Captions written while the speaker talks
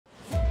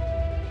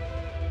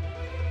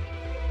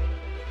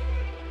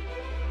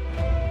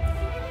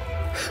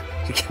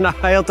Nou,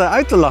 hij had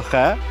eruit te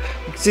lachen, hè?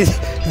 Ik zie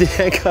die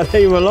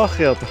alleen maar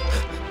lachen. Had.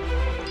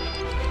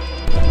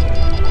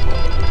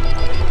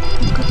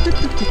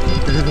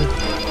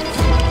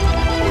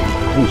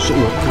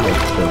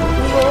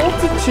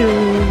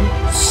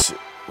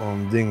 Wat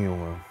een ding,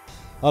 jongen.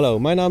 Hallo,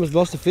 mijn naam is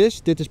Bas de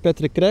Vis. Dit is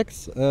Patrick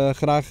Krekt.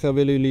 Graag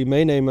willen jullie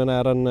meenemen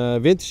naar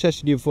een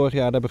wintersessie die we vorig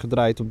jaar hebben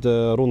gedraaid op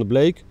de Ronde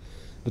Bleek.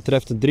 Het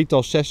betreft een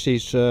drietal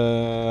sessies die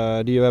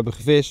we hebben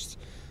gevist.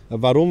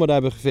 Waarom we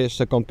daar hebben gevist,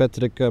 daar kan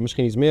Patrick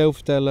misschien iets meer over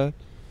vertellen.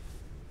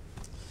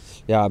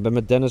 Ja,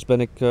 met Dennis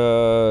ben ik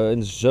in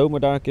de zomer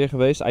daar een keer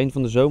geweest, eind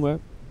van de zomer.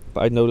 Op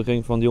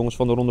uitnodiging van de jongens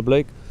van de Ronde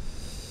Bleek.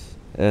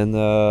 En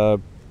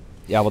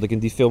ja, wat ik in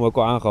die film ook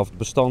al aangaf, het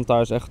bestand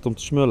daar is echt om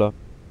te smullen.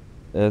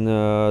 En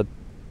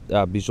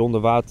ja,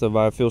 bijzonder water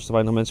waar veel te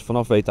weinig mensen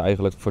vanaf weten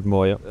eigenlijk voor het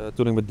mooie.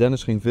 Toen ik met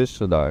Dennis ging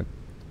vissen daar, een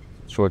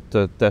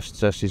soort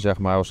testsessie zeg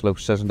maar, was geloof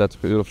ik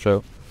 36 uur of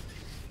zo.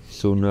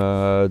 Toen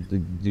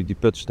die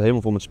put zit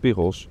helemaal vol met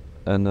spiegels.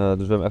 En dus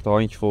we hebben echt een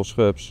handjevol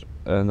schubs.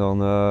 En dan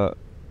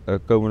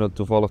komen er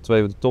toevallig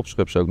 2 van de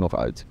topschubs ook nog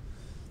uit.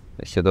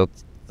 Weet je,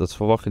 dat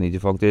verwacht je niet. Je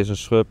vangt eerst een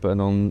schub en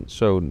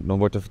dan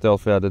wordt er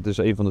verteld van ja, dit is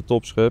een van de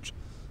topschubs.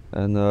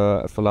 En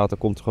even later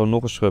komt er gewoon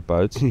nog een schub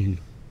uit.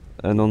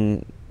 En dan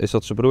is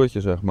dat zijn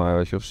broertje zeg maar,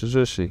 weet je, of zijn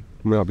zusje.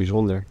 Ja,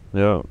 bijzonder.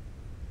 Ja.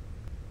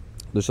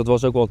 Dus dat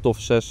was ook wel een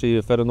toffe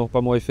sessie. Verder nog een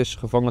paar mooie vissen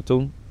gevangen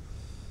toen.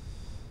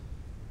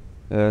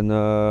 En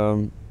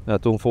ja,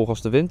 toen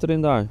volgens de winter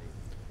in daar.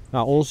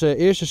 Nou, onze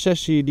eerste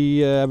sessie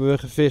die hebben we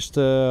gevist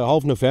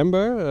half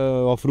november,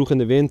 al vroeg in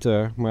de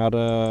winter. Maar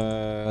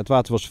het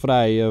water was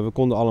vrij, we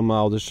konden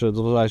allemaal, dus dat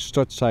was eigenlijk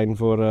start zijn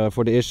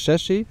voor de eerste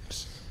sessie.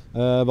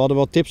 We hadden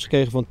wel tips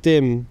gekregen van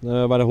Tim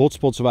waar de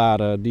hotspots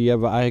waren. Die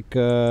hebben we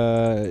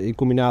eigenlijk in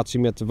combinatie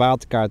met de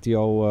waterkaart die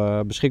al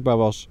beschikbaar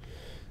was,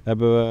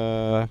 hebben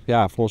we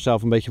ja, voor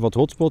onszelf een beetje wat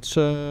hotspots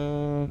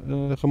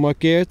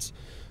gemarkeerd.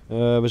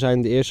 We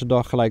zijn de eerste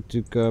dag gelijk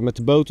natuurlijk met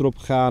de boot erop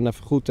gegaan,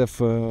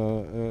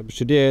 even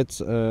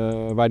bestudeerd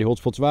waar die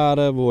hotspots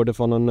waren. We hoorden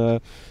van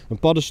een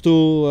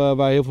paddenstoel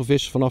waar heel veel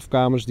vissen vanaf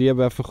kwamen, dus die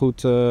hebben we even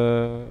goed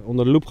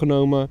onder de loep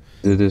genomen.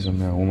 Dit is hem,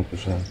 ja,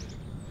 100%.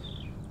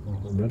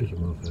 Een belletje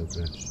omhoog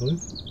hebben, sorry?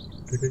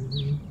 Kijk.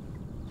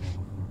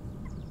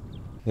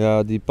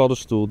 Ja, die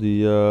paddenstoel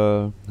die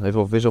heeft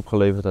wel vis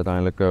opgeleverd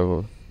uiteindelijk.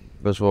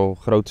 Best wel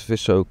grote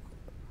vissen ook.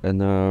 En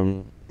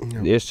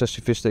de eerste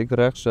sessie viste ik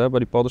rechts bij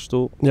die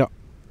paddenstoel. Ja.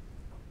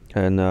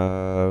 En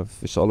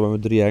visten allemaal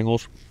met 3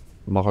 hengels.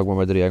 Mag ook maar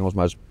met 3 hengels,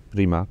 maar is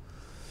prima.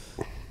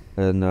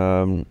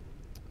 En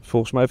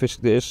volgens mij viste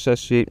ik de eerste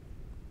sessie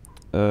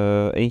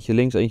eentje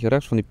links, eentje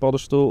rechts van die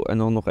paddenstoel. En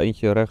dan nog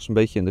eentje rechts een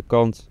beetje in de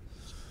kant.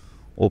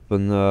 Op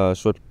een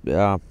soort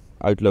ja,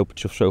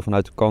 uitlopertje of zo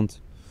vanuit de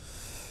kant.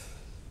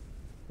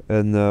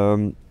 En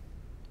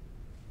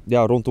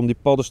ja, rondom die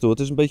paddenstoel. Het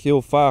is een beetje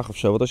heel vaag of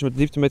zo. Want als je met de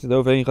dieptemeter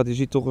eroverheen gaat, je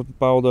ziet toch een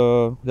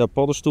bepaalde ja,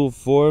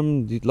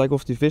 paddenstoelvorm. Het lijkt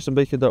of die vis een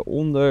beetje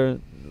daaronder.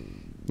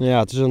 Ja,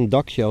 het is een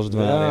dakje als het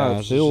ware. Ja, het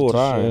is heel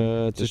raar.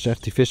 Het is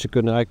echt, die vissen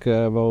kunnen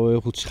eigenlijk wel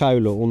heel goed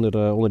schuilen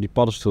onder die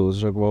paddenstoel. Het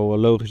is ook wel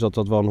logisch dat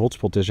dat wel een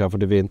hotspot is ja, voor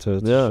de wind.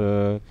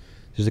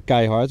 Het is de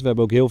keihard. We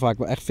hebben ook heel vaak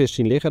wel echt vis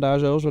zien liggen daar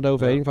zo, als we er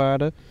overheen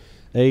vaarden.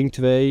 1,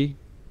 2,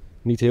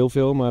 niet heel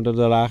veel, maar er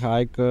lagen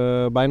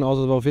eigenlijk bijna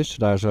altijd wel vissen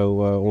daar zo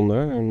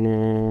onder. En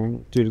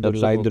natuurlijk door de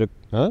lijndruk.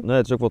 Nee,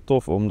 het is ook wel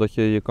tof, omdat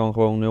je kan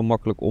gewoon heel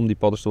makkelijk om die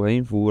paddenstoel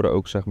heen voeren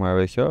ook, zeg maar,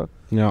 weet je.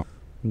 Ja.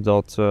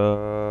 Dat,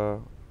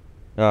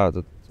 ja,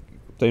 dat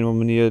op de een of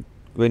andere manier, ik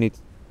weet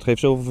niet, het geeft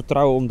zoveel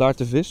vertrouwen om daar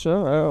te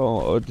vissen. Hè.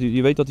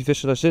 Je weet dat die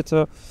vissen daar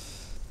zitten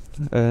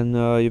en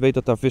je weet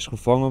dat daar vis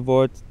gevangen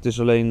wordt. Het is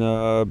alleen,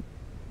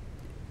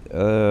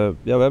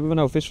 ja, hebben we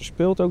nou vis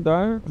verspeeld ook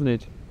daar, of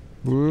niet?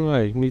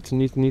 Nee,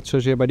 niet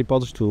zozeer bij die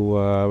paddenstoel. We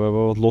hebben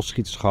wel wat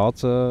losschieters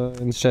gehad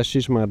in de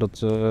sessies, maar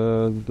dat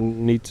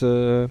niet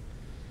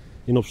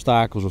in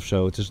obstakels of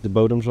zo. De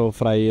bodem is wel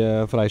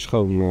vrij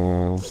schoon.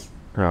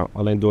 Ja.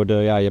 Alleen door je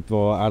hebt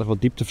wel aardig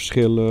wat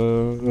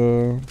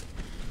diepteverschillen.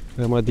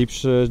 Maar het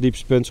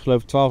diepste punt is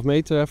geloof ik 12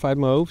 meter, even uit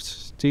mijn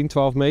hoofd. 10,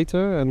 12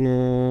 meter. En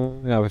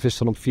ja, we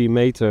vissen dan op 4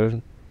 meter.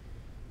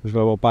 Dus we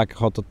hebben wel een paar keer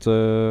gehad dat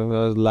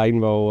de lijn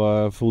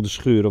wel voelde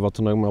schuren, wat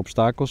dan ook, maar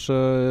obstakels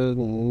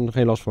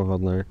geen last van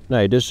gehad.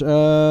 Nee, dus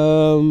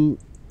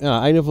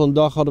ja, einde van de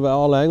dag hadden we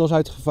alle hengels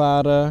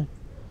uitgevaren.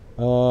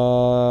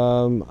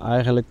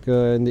 Eigenlijk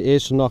in de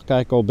eerste nacht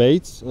krijg ik al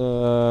beet.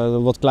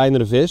 Een wat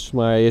kleinere vis,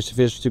 maar de eerste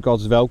vis is natuurlijk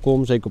altijd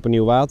welkom, zeker op een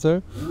nieuw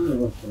water.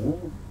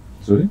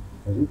 Sorry?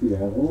 Hij zit hier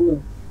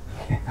helemaal.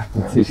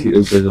 Het is hier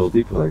ook best wel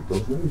diep gelijk,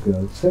 toch? Ja,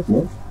 dat is vet,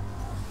 man.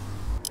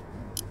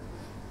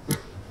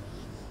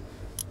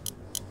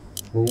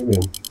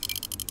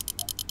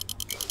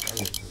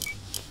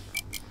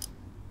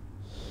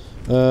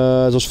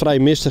 Het was vrij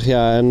mistig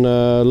ja, en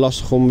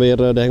lastig om weer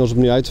de hengels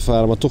opnieuw uit te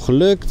varen, maar toch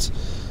gelukt.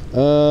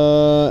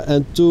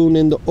 En toen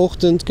in de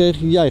ochtend kreeg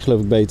jij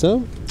geloof ik beet, hè?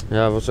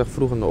 Ja, het was echt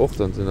vroeg in de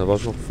ochtend en dat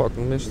was nog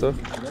fucking mistig.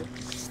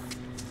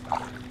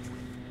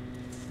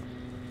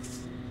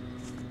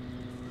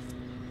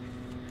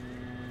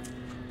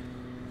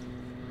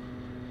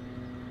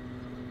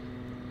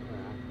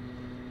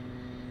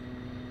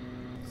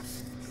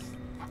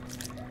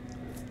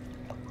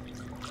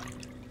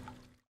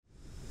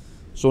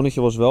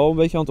 zonnetje was wel een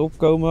beetje aan het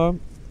opkomen.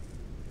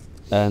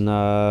 En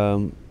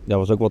ja,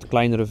 was ook wat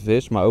kleinere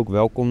vis, maar ook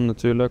welkom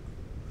natuurlijk.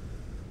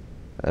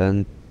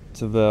 En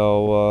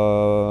terwijl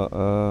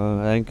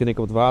Henk en ik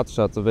op het water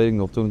zaten, weet ik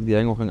nog, toen ik die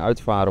hengel ging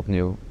uitvaren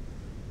opnieuw.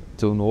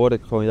 Toen hoorde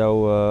ik gewoon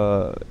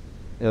jouw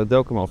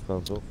delkum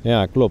afgaan, toch?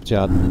 Ja, klopt,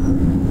 ja.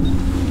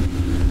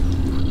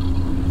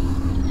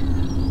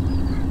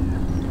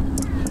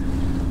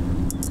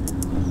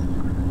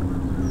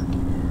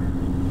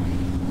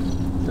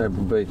 Ja, ik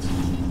ben beet.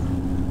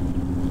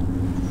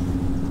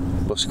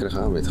 Pas ik er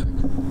aan, weet gek.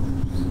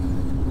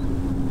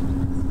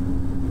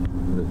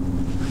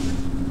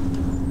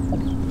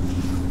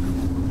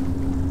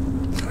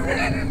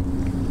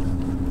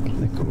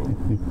 Lekker man.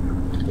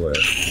 Mooi hè?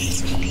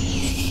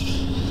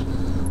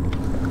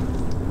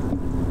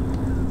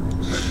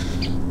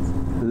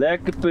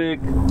 Lekker pik.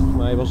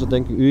 Maar was het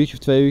denk ik een uurtje of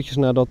 2 uurtjes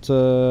nadat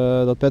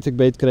dat Patrick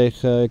beet kreeg,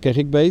 kreeg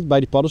ik beet bij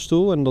die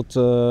paddenstoel. En dat,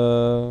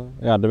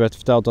 ja, er werd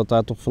verteld dat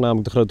daar toch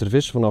voornamelijk de grotere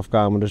vissen vanaf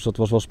kwamen, dus dat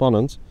was wel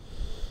spannend.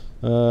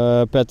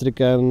 Patrick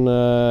en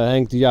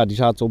Henk die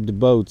zaten op de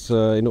boot,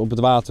 op het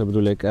water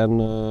bedoel ik. En,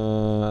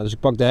 dus ik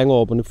pak de hengel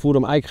op en ik voerde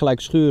hem eigenlijk gelijk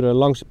schuren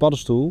langs de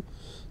paddenstoel.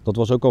 Dat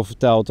was ook al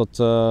verteld dat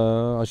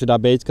als je daar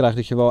beet krijgt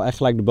dat je wel echt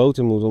gelijk de boot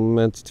in moet. Op het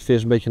moment dat de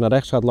vis een beetje naar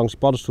rechts gaat langs de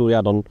paddenstoel,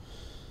 ja,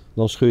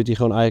 dan schuurt hij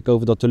gewoon eigenlijk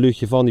over dat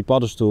teluutje van die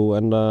paddenstoel.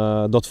 En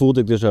dat voelde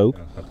ik dus ook.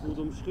 Het voelt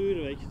om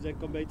schuren, weet je, dus ik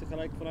kan beter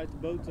gelijk vanuit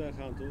de boot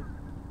gaan, toch?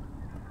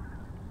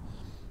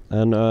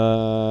 En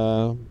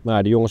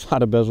nou, die jongens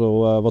waren best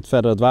wel wat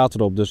verder het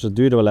water op, dus het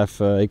duurde wel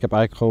even. Ik heb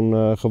eigenlijk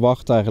gewoon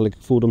gewacht eigenlijk.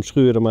 Ik voelde hem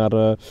schuren, maar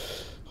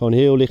gewoon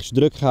heel lichtjes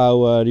druk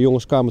gehouden. De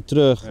jongens kwamen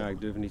terug. Ja,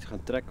 ik durf niet te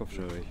gaan trekken of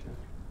zo, weet je.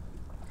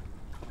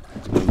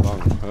 Ik ben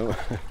bang.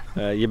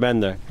 Je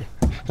bent er.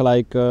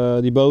 Gelijk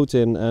die boot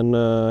in en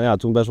ja,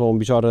 toen best wel een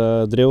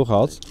bizarre drill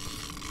gehad.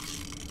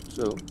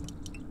 Zo.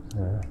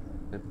 Ja.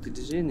 Heb je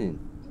er zin in?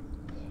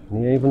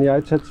 Niet een van die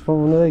uitzetters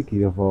van de week in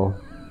ieder geval.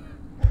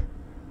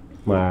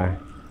 Maar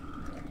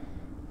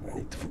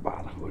Niet te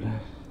voorbarig worden.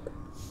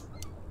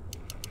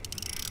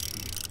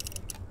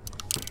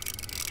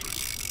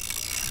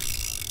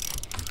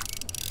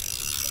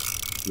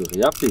 Nog een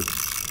jappie.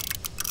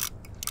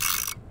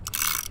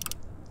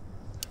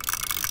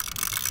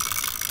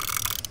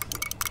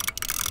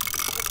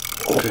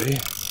 oké.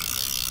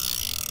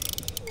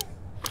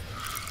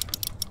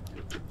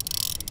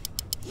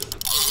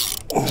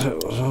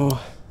 Zo.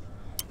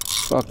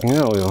 Fucking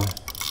hell joh.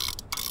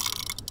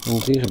 Wat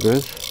is hier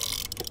gebeurd?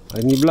 Hij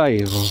is niet blij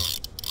hiervan.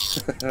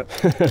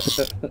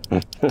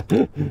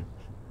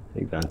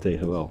 Ik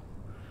daarentegen wel.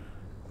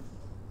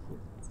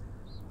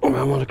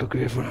 Waarom had ik ook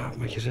weer vanavond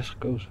met je 6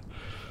 gekozen?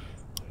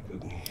 Ik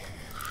ook niet.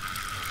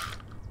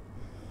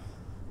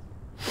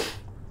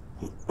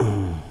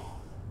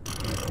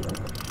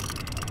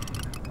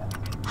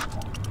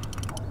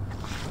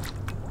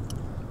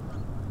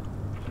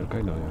 Zo,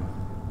 kijk nou ja.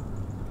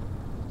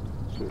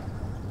 Zo.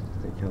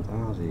 Beetje aan het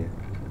aanzien.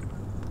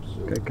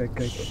 Kijk, kijk,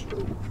 kijk.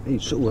 Hé,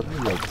 zo een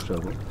rij loopt of zo.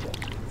 Hè?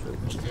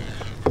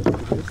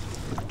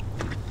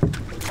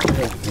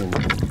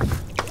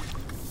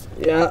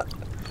 Ja,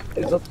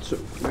 is dat zo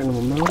bijna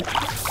normaal?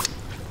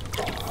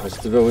 Hij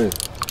zit er wel in.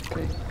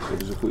 Oké.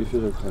 Dat is een goede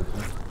vis ook graag.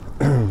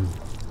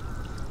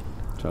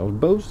 Zo, is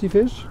boos die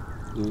vis?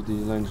 Doe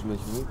die lijn eens een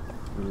beetje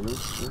omhoog.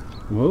 Links, ja.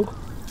 Omhoog?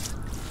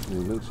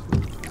 Nee, links.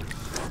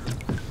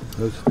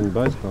 Dat zit aan de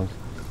buitenkant.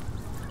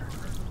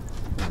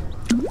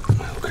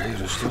 Oké,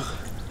 rustig.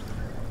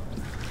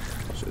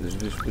 Zo, dit is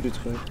weer spirit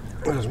gelijk.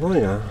 Dat is mooi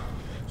ja.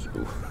 Zo.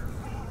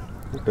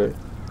 Oké.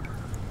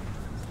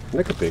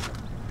 Lekker pik.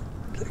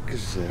 Lekker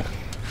zeg.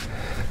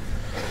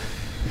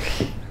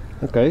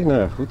 Oké, nou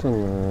ja, goed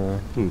dan.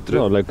 Terug.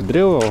 Nou, leuke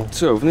drill wel.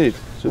 Zo of niet?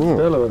 Zo Ja.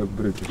 vertellen we ook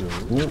brutjes zo.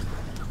 Ja.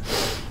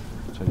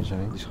 Wat zou die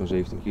zijn? Die is gewoon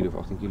 17 kilo of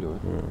 18 kilo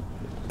hoor.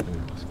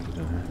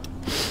 Ja.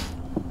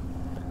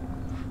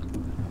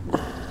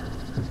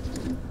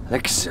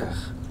 Lekker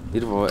zeg. In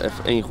ieder geval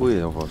even één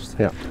goeie alvast.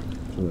 Ja.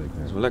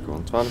 Dat is wel lekker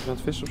man. 12 uur aan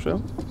het vissen of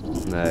zo?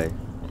 Nee.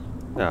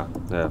 Ja,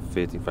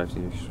 14,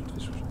 15 uur aan het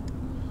vissen of zo.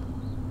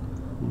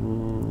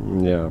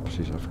 Ja,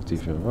 precies,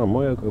 effectief. Ja. Oh,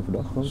 mooi ook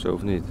overdag gewoon. Zo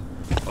of niet?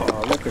 Oh,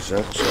 lekker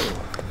zeg. Zo.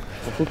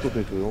 Maar goed tot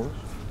nu toe jongens.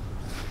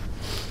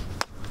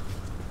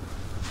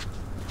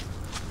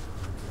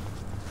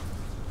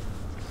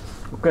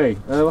 Oké,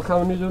 wat gaan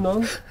we nu doen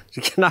dan?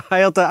 Nou,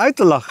 hij had eruit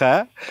te lachen,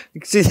 hè?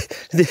 Ik zie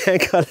die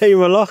Henk alleen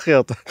maar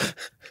lachen.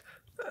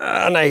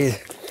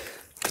 Nee.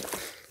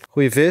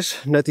 Goeie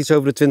vis, net iets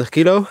over de 20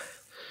 kilo.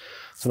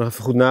 Nog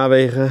even goed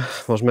nawegen.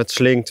 Was met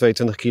sling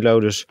 22 kilo,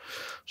 dus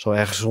zal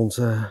ergens rond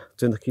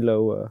 20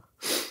 kilo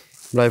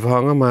blijven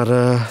hangen.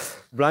 Maar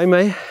blij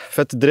mee.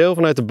 Vette drill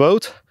vanuit de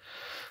boot.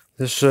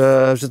 Dus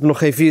we zitten nog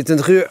geen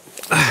 24 uur.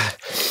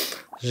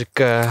 Dus ik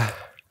heb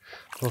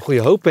een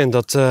goede hoop in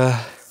dat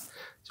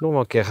nog wel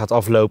een keer gaat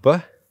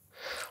aflopen.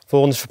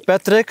 Volgende is voor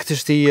Patrick,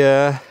 dus die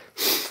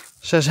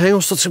 6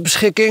 hengels tot zijn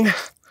beschikking.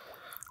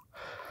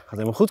 Gaat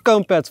helemaal goed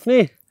komen, Pat, of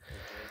niet?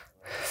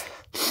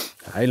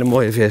 Een hele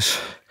mooie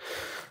vis.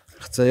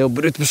 Echt heel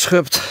bruut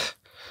beschupt.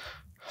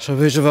 Zo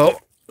wil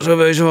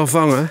je ze wel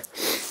vangen.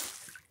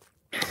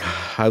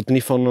 houdt er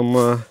niet van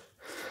om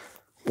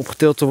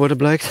opgetild te worden,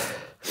 blijkt.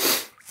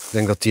 Ik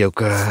denk dat hij ook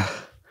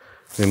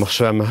weer mag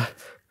zwemmen.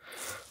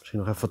 Misschien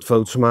nog even wat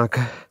foto's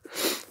maken.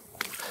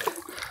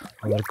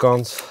 Andere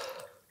kant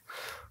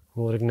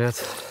hoor ik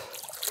net.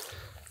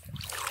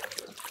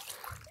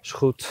 Is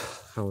goed,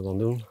 gaan we dan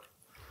doen.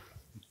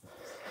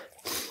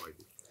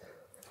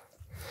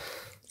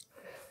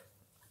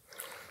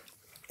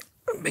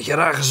 Een beetje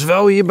raar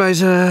gezwel hier bij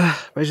zijn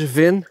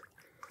vin.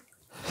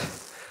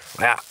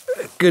 Maar ja,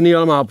 het kan niet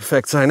allemaal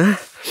perfect zijn, hè?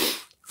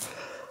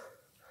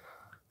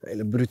 De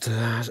hele brute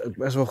is ook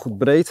best wel goed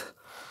breed.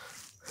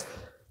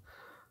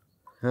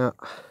 Ja,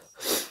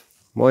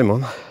 mooi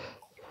man.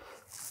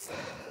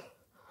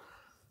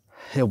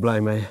 Heel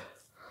blij mee.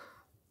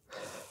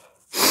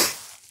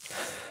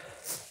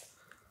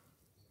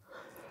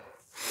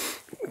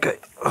 Oké.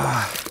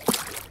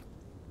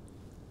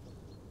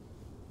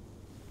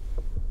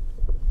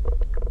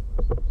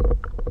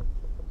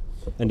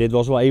 En dit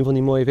was wel een van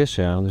die mooie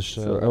vissen, ja. Dus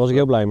daar was ik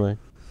heel blij mee.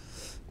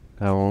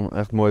 Ja man,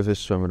 echt mooie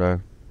vissen zwemmen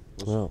daar.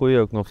 Ja. Goeie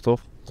ook nog,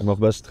 toch? Je mag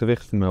best het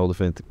gewicht vermelden,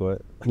 vind ik hoor.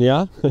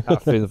 Ja? Ja,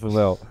 vind ik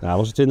wel. Ja,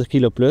 was het 20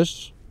 kilo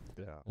plus.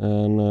 Ja.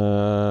 En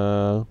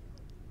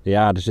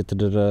ja, er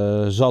zitten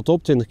er zat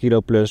op 20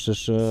 kilo plus.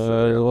 Dus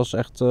dat was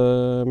echt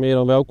meer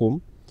dan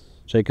welkom.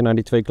 Zeker naar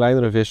die 2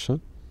 kleinere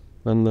vissen.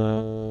 En,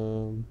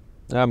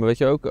 Ja, maar weet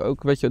je,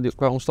 ook weet je,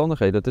 qua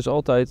omstandigheden, het is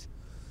altijd...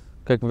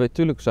 Kijk,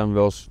 natuurlijk zijn we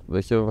wel eens,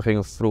 weet je, we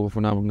gingen vroeger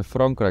voornamelijk naar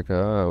Frankrijk,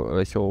 hè,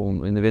 weet je,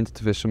 om in de winter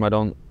te vissen. Maar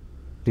dan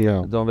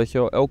weet je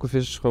wel, elke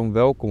vis is gewoon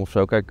welkom of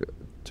zo. Kijk,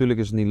 natuurlijk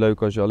is het niet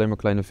leuk als je alleen maar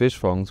kleine vis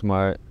vangt,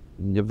 maar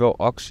je hebt wel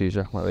actie,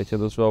 zeg maar, weet je.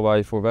 Dat is wel waar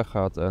je voor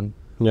weggaat. En,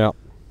 ja.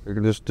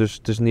 Dus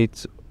het is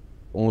niet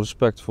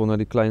onrespectvol naar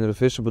die kleinere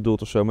vissen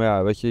bedoeld of zo. Maar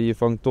ja, weet je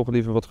vangt toch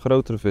liever wat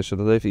grotere vissen.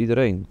 Dat heeft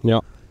iedereen.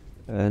 Ja.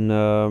 En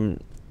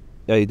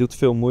ja, je doet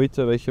veel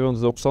moeite, weet je, want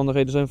de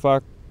omstandigheden zijn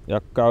vaak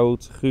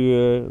koud,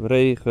 guur,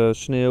 regen,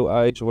 sneeuw,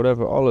 ijs,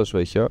 whatever, alles,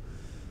 weet je.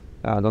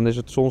 Ja, dan is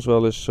het soms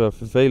wel eens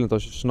vervelend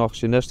als je 's nachts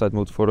je nest uit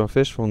moet voor een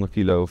vis van 1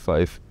 kilo of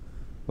 5.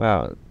 Maar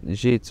ja, je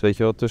ziet, weet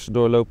je wel,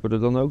 tussendoor lopen er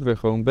dan ook weer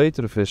gewoon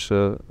betere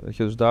vissen. Weet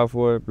je, dus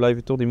daarvoor blijf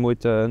je toch die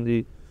moeite en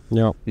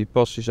die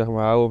passie, zeg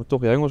maar, houden om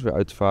toch je hengels weer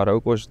uit te varen,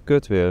 ook al is het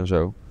kut weer en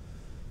zo.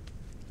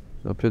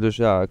 Snap je? Dus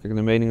ja, kijk,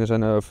 de meningen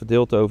zijn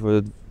verdeeld over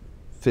het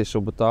vissen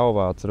op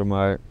betaalwateren,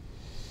 maar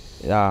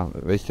ja,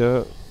 weet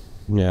je,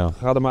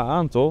 ga er maar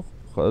aan, toch?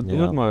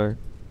 Doe het maar.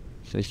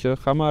 Weet je,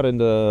 ga maar in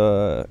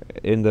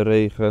de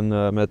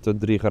regen met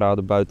 3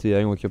 graden buiten je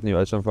hengeltje opnieuw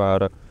uit zijn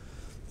varen.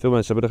 Veel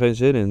mensen hebben er geen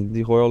zin in.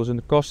 Die gooien alles in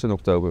de kast in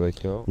oktober,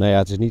 weet je wel. Nou ja,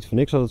 het is niet voor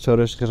niks dat het zo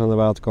rustig is aan de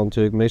waterkant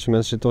natuurlijk. De meeste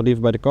mensen zitten toch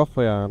liever bij de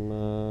kachel, ja.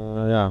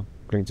 En, ja,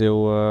 klinkt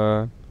heel...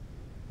 maar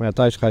ja,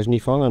 thuis ga je ze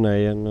niet vangen,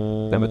 nee. En,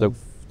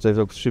 het heeft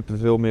ook super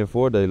veel meer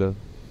voordelen.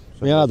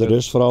 Ja, de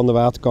rust vooral aan de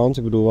waterkant.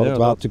 Ik bedoel, we hadden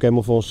het water natuurlijk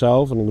helemaal voor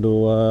onszelf. En ik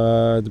bedoel,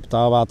 de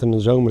betaalwater in de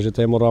zomer zit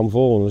helemaal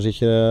ramvol. En dan zit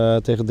je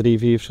tegen 3,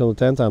 4 verschillende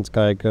tenten aan te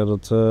kijken.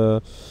 Dat,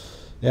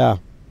 ja,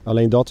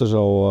 alleen dat is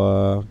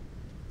al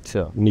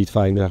niet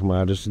fijn, zeg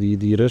maar. Dus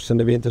die rust in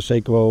de winter is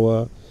zeker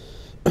wel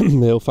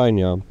heel fijn,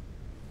 ja.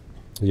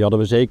 Die hadden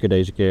we zeker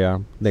deze keer, ja.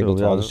 Ik denk dat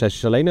we al de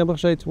sessies alleen hebben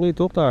gezeten, niet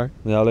toch daar?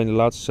 Ja, alleen de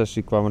laatste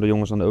sessie kwamen de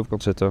jongens aan de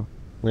overkant zitten.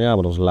 Ja, maar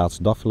dat was de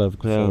laatste dag geloof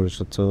ik. Ja. Dus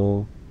dat...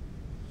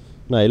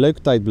 Nee,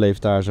 leuke tijd bleef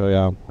daar zo,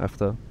 ja. Echt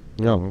hè?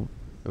 Ja.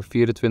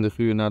 24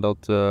 uur nadat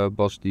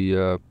Bas die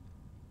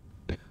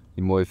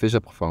mooie vis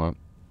heeft gevangen, is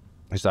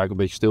het eigenlijk een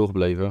beetje stil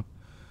gebleven.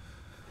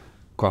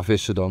 Qua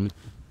vissen dan.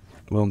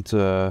 Want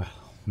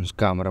onze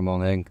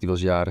cameraman Henk, die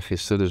was jarig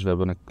gisteren, dus we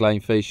hebben een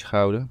klein feestje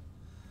gehouden.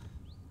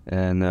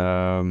 En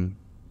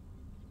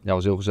ja,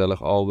 was heel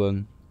gezellig.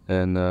 Alben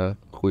en een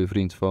goede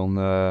vriend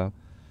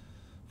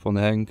van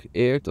Henk,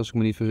 Eert, als ik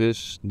me niet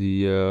vergis,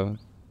 die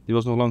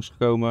was nog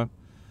langsgekomen.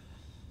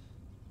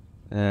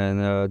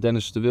 En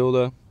Dennis de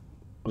Wilde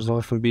was nog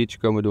even een biertje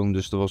komen doen,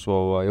 dus dat was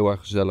wel heel erg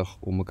gezellig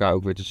om elkaar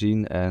ook weer te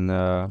zien en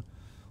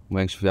om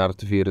Henk's verjaardag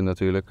te vieren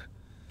natuurlijk.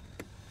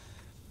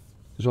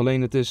 Dus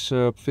alleen het is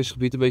op het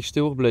visgebied een beetje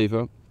stil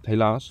gebleven,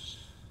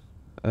 helaas.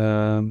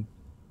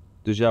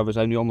 Dus ja, we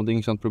zijn nu allemaal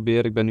dingen aan het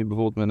proberen. Ik ben nu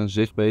bijvoorbeeld met een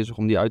zicht bezig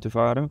om die uit te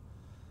varen.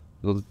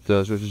 Dat het,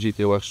 zoals je ziet,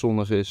 heel erg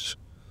zonnig is.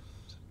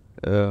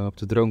 Op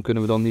de drone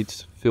kunnen we dan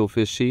niet veel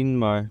vis zien,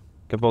 maar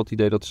ik heb wel het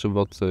idee dat ze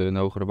wat in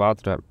hogere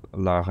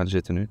waterlaag gaan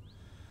zitten nu.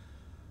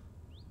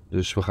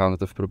 Dus we gaan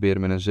het even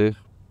proberen met een zicht.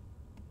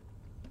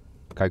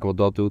 Kijken wat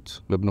dat doet.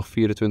 We hebben nog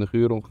 24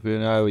 uur ongeveer.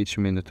 Nou, ietsje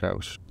minder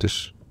trouwens. Het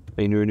is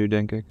 1 uur nu,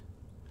 denk ik.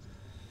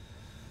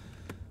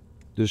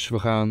 Dus we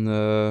gaan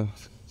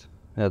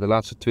de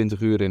laatste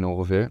 20 uur in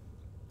ongeveer.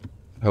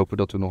 Hopen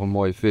dat we nog een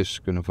mooie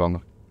vis kunnen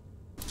vangen.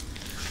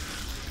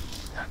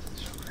 Ja, dat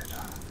is ook weer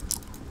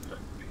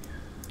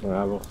daar.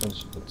 Ja, wacht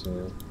eens.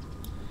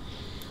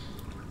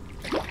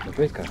 Dat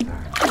weet ik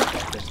eigenlijk.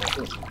 Dat is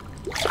wel goed.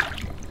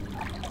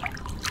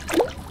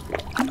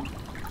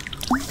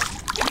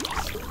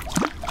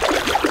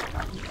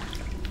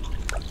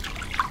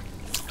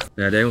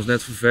 Ja, de hengels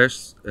net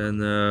ververst en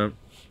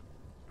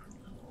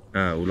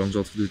hoe lang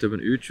zal het geduurd hebben?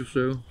 Een uurtje of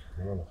zo?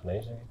 Ja, nog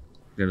gelezen.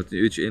 Ik denk dat het een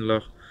uurtje in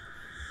lag.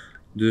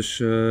 Dus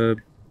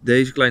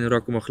Deze kleine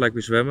rakker mag gelijk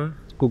weer zwemmen.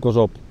 Koek was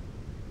op.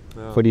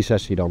 Ja. Voor die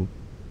sessie dan.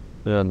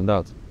 Ja,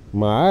 inderdaad.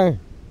 Maar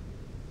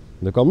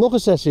er kwam nog een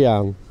sessie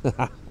aan.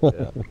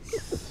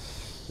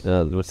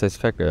 Ja, dat wordt steeds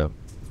gekker, ja.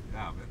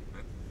 Ja, met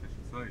sessie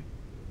 2.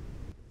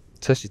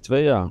 Sessie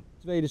 2, ja. De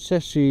tweede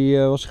sessie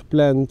was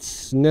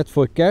gepland net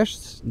voor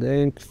kerst.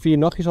 4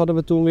 nachtjes hadden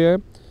we toen weer.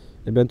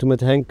 Ik ben toen met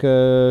Henk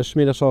 's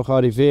middags al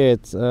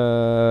gearriveerd.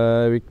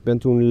 Ik ben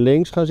toen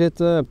links gaan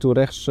zitten. Heb toen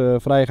rechts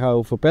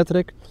vrijgehouden voor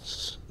Patrick.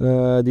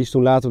 Die is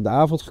toen later op de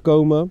avond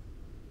gekomen.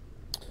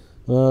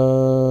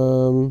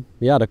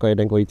 Ja, daar kan je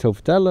denk ik wel iets over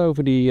vertellen,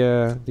 over die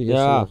eerste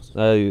nacht.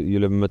 Jullie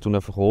hebben me toen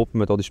even geholpen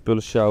met al die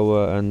spullen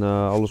sjouwen en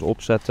alles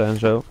opzetten en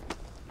zo.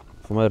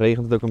 Voor mij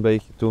regent het ook een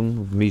beetje toen,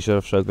 of miser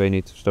of zo, ik weet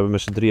niet. Dus daar hebben we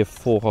met z'n 3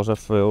 even volgas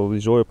even die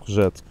zooi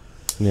opgezet.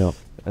 Ja.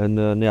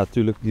 En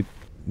natuurlijk die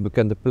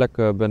bekende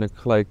plekken ben ik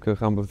gelijk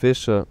gaan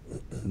bevissen.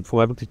 Voor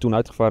mij heb ik die toen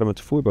uitgevaren met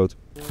de voerboot.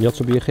 Je had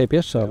ze op je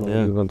GPS staan.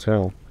 Ja.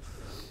 Ja.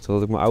 Toen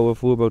had ik mijn oude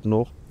voerboot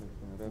nog.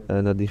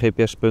 En die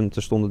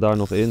GPS-punten stonden daar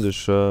nog in,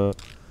 dus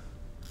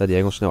die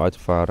hengel snel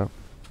uitgevaren.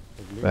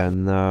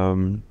 En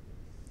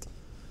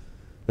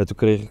toen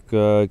kreeg ik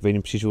weet niet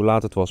precies hoe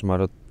laat het was, maar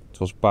het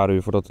was een paar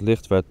uur voordat het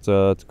licht werd,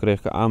 toen kreeg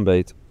ik een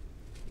aanbeet.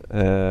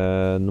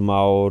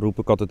 Normaal roep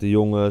ik altijd de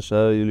jongens,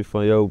 jullie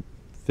van, yo,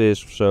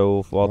 vis of zo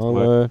of wat.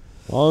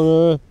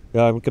 Hangen.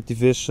 Ja, ik heb die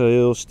vis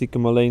heel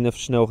stiekem alleen even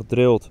snel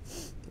gedrild.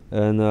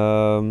 En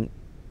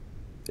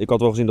ik had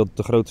wel gezien dat het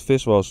een grote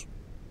vis was.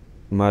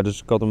 Maar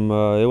dus ik had hem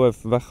heel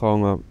even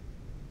weggehangen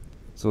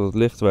tot het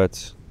licht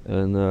werd.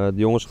 En de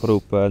jongens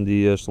geroepen en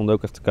die stonden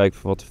ook echt te kijken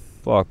van what the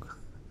fuck.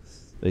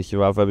 Weet je,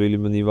 waarvoor hebben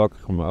jullie me niet wakker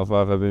gemaakt? Of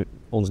waarvoor hebben jullie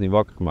ons niet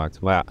wakker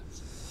gemaakt? Maar ja.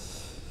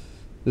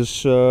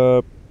 Dus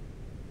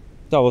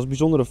dat was een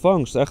bijzondere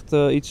vangst. Echt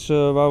iets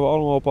waar we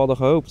allemaal op hadden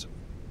gehoopt.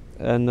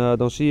 En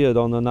dan zie je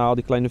dan na al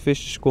die kleine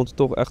visjes komt er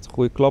toch echt een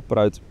goede klapper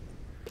uit.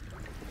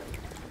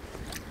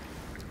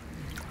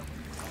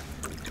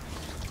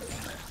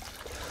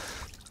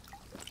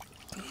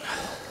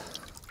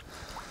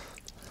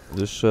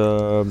 Dus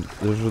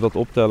als we dat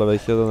optellen,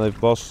 weet je, dan heeft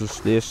Bas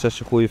dus de eerste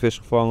sessie goede vis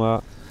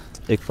gevangen.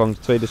 Ik vang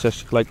de tweede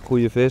sessie gelijk een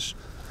goede vis.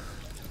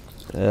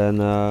 En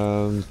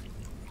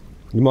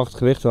Je mag het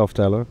gewicht wel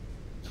vertellen.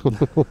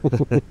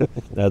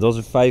 ja, het was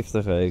een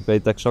 50. Ik weet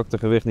het exacte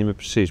gewicht niet meer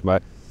precies,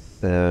 maar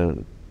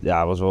ja,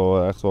 het was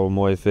wel echt wel een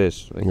mooie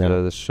vis. Weet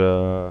je.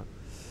 Ja.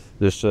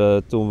 Dus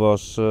toen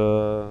was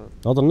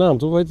Had een naam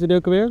toch? Hoe heette die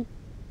ook alweer?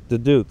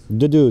 de dude.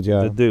 De dude,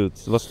 ja. De dude.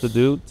 Was de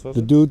dude? Was De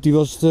het? dude die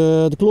was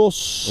de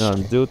klos. Ja,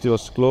 de dude die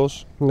was de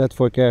klos. Net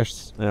voor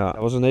kerst. Ja, het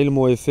was een hele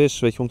mooie vis,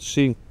 weet je, om te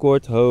zien.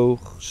 Kort,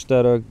 hoog,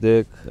 sterk,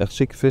 dik. Echt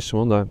zieke vissen,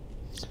 man, daar.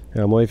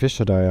 Ja, mooie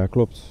vissen daar, ja,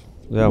 klopt.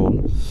 Ja,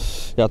 man.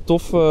 Ja,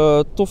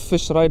 tof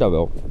visserij daar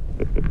wel.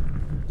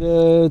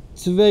 De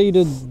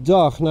tweede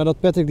dag nadat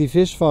Patrick die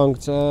vis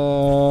vangt,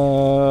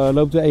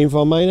 loopt er een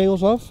van mijn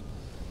hengels af.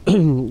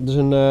 Dus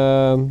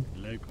een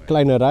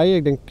kleine rij,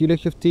 ik denk een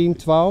kilootje of 10,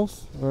 12.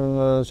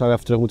 Zou je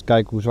even terug moeten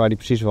kijken hoe zwaar die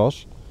precies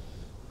was.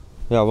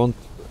 Ja, want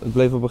het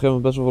bleef op een gegeven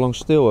moment best wel lang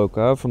stil ook,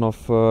 hè?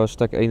 Vanaf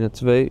stek 1 en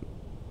 2.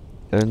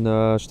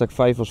 En stek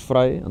 5 was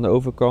vrij aan de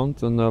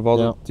overkant. En we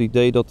hadden het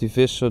idee dat die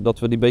vissen, dat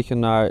we die een beetje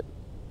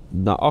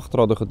naar achter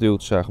hadden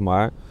geduwd, zeg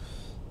maar.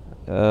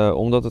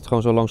 Omdat het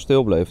gewoon zo lang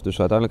stil bleef. Dus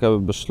uiteindelijk hebben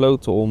we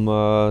besloten om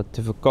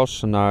te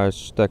verkassen naar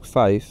stek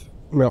 5.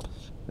 Ja.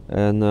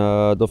 En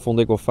dat vond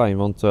ik wel fijn,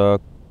 want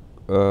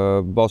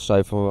Bas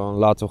zei van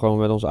laten we gewoon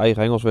met onze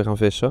eigen hengels weer gaan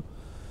vissen.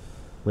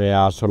 Maar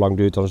ja, als het zo lang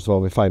duurt, dan is het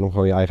wel weer fijn om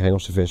gewoon je eigen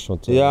hengels te vissen.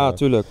 Want, ja,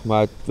 tuurlijk.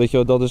 Maar weet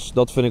je,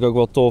 dat vind ik ook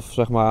wel tof,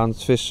 zeg maar, aan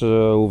het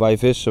vissen, hoe wij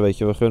vissen, weet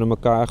je. We gunnen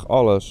elkaar echt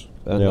alles.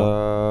 En,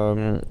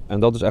 en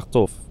dat is echt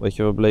tof. Weet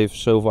je, we bleven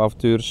zoveel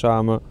avonturen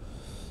samen.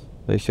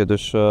 Weet je,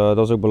 dus dat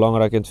is ook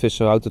belangrijk in het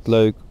vissen, houdt het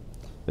leuk.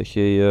 Weet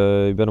je,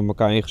 je bent op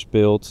elkaar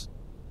ingespeeld.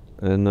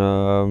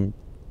 En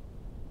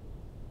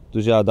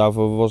dus ja,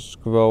 daarvoor was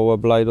ik wel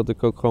blij dat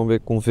ik ook gewoon weer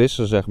kon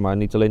vissen, zeg maar.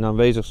 Niet alleen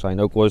aanwezig zijn,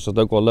 ook al is dat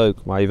ook wel leuk.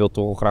 Maar je wilt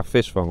toch wel graag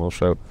vis vangen of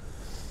zo.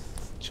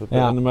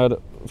 Ja. Maar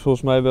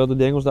volgens mij wilden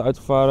die hengels daar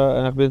uitgevaren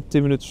en echt binnen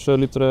 10 minuten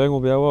liep er een hengel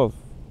bij jou af.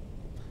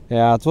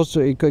 Ja, het was,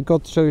 ik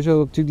had sowieso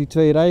natuurlijk die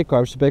 2 rijen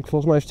karps. Toen ben ik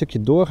volgens mij een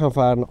stukje door gaan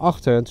varen naar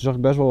achter. En toen zag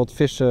ik best wel wat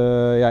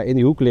vissen in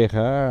die hoek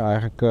liggen.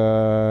 Eigenlijk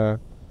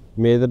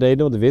meerdere redenen,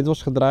 want de wind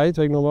was gedraaid,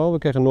 weet ik nog wel. We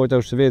kregen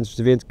noordoostenwind, dus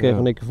de wind kreeg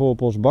in één keer vol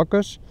op onze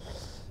bakkers.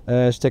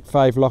 Stek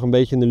 5 lag een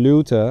beetje in de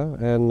luwte.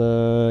 En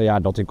ja,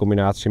 dat in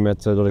combinatie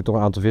met dat ik toch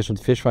een aantal vissen op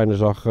de visfinder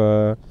zag,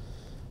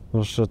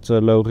 was het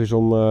logisch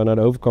om naar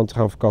de overkant te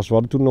gaan verkassen. We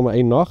hadden toen nog maar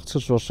 1 nacht,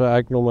 dus het was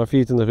eigenlijk nog maar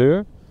 24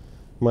 uur.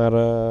 Maar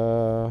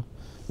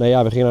nee,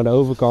 ja, we gingen naar de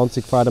overkant,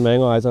 ik vaarde mijn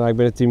hengel uit en eigenlijk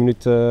binnen 10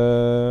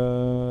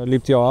 minuten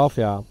liep hij al af,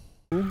 ja.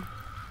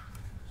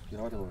 Je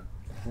harder hoor.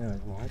 Ja,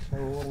 ik moet hard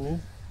zijn horen nu.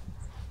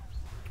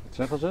 Wat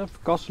zeggen ze?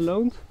 Verkassen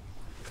loont?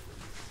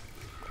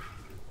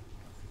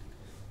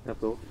 Ja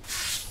toch?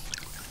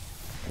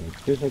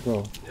 Het is ook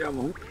wel. Ja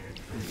man.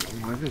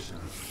 Mooi vissen.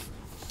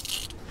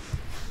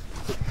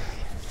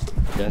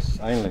 Yes,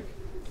 eindelijk.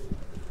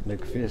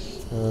 Leuke vis.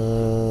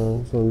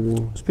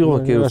 Spiegel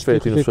een keer of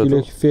 14 of zo,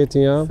 toch?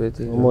 14 jaar.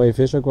 14, Een mooie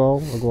vis ook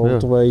wel. Ja.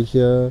 Toch een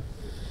beetje,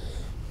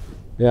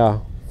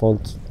 van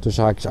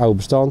tussen haakjes oude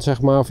bestand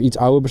zeg maar. Of iets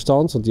ouder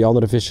bestand. Want die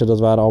andere vissen dat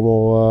waren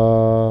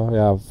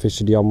allemaal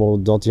vissen die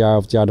allemaal dat jaar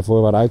of het jaar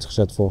daarvoor waren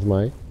uitgezet volgens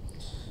mij.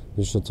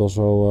 Dus dat was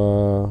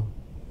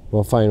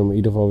wel fijn om in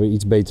ieder geval weer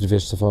iets betere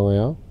vis te vangen,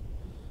 ja.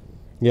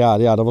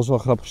 Ja, dat was wel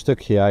een grappig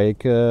stukje. Ja.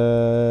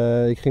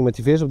 Ik ging met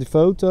die vis op die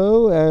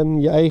foto en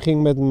jij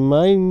ging met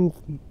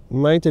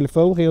mijn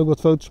telefoon ging ook wat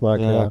foto's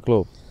maken. Ja,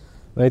 klopt.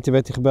 Weet je,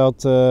 werd hij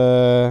gebeld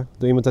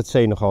door iemand uit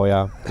Senegal,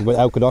 ja. Ik word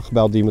elke dag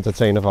gebeld door iemand uit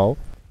Senegal.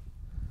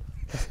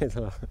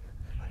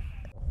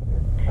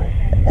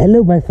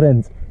 Hello, my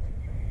friend.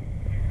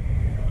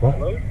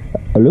 Hallo?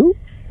 Hallo?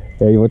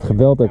 Ja, je wordt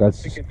gebeld ook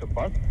uit...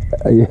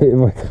 Je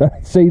wordt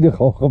uit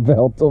Senegal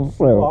gebeld of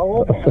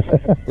zo.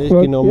 Deze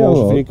keer nam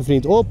onze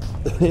vriend op.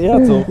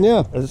 Ja, toch?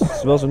 Ja. Dat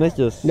is wel zo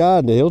netjes.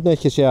 Ja, heel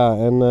netjes, ja.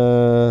 En,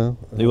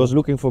 He was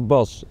looking for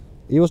Bas.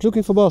 He was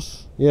looking for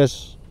Bas,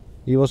 yes.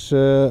 He was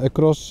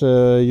across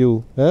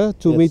you,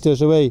 2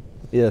 meters away.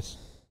 Yes.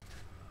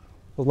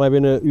 Volgens mij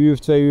binnen een uur of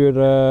 2 uur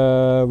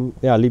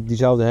liep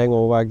diezelfde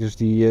hengel waar ik dus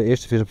die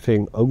eerste vis op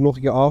ving ook nog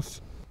een keer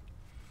af.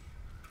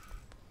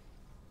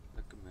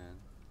 Lekker man.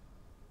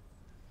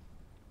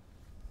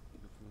 Ik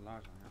moet van de laag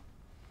aan,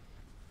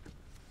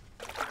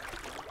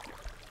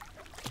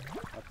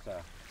 ja.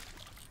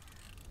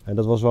 En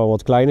dat was wel een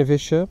wat kleiner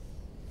visje.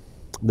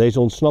 Deze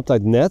ontsnapt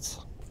uit het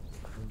net.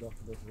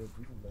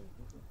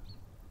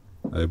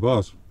 Hé hey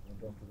Bas.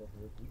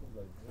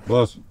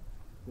 Bas.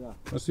 Ja.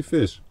 Waar is die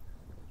vis?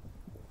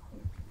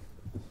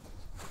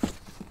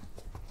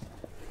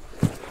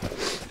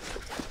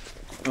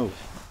 Oh.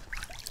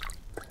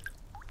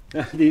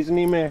 Ja, die is er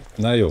niet meer.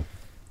 Nee joh.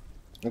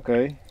 Oké.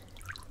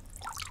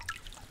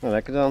 Nou,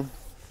 lekker dan.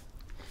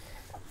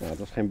 Ja, het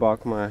was geen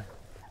bak, maar...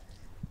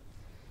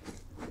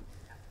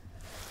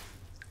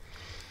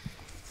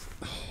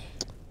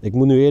 Ik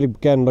moet nu eerlijk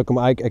bekennen dat ik hem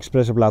eigenlijk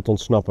expres heb laten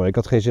ontsnappen. Ik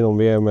had geen zin om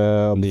weer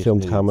op de film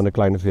te gaan met een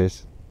kleine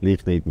vis.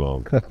 Liegt niet,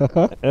 man.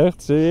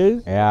 Echt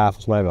serieus? Ja,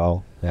 volgens mij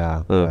wel.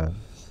 Ja, Oh.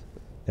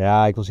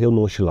 ja, ik was heel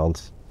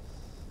nonchalant.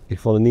 Ik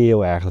vond het niet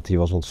heel erg dat hij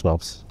was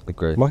ontsnapt.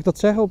 Oké. Mag ik dat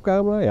zeggen op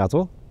camera? Ja,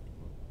 toch?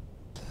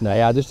 Nou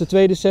ja, dus de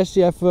tweede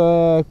sessie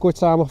even kort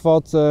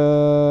samengevat.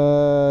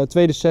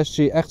 Tweede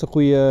sessie echt een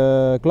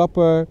goede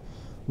klapper.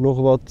 Nog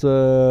wat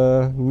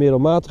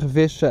middelmatige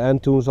vissen. En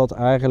toen zat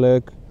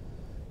eigenlijk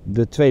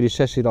de tweede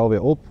sessie er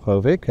alweer op,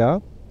 geloof ik. Ja?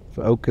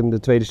 Ook in de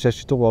tweede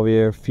sessie toch wel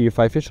weer 4,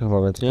 5 vissen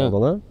gevangen. Ja.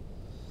 Dan, hè?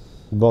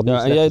 Wat niet Ja,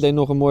 en slecht jij is. deed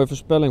nog een mooie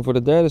voorspelling voor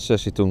de derde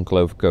sessie toen,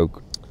 geloof ik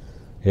ook.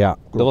 Ja,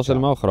 Dat was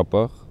helemaal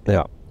grappig.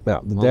 Ja, de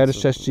Want derde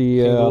sessie...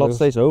 Ging de lat hadden-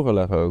 steeds hoger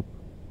leggen ook.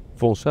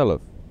 Voor onszelf.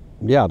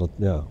 Ja, dat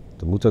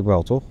moet ook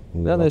wel, toch?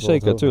 Ja, nee,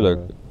 zeker, tuurlijk.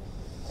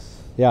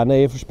 Ja,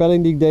 nee, een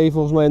voorspelling die ik deed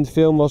volgens mij in de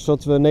film was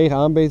dat we 9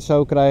 aanbeten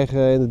zouden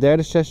krijgen in de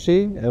derde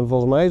sessie. En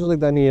volgens mij zat ik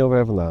daar niet heel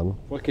ver vandaan.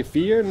 Vorige keer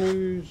 4,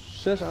 nu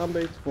 6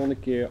 aanbeten, volgende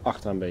keer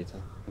 8 aanbeten.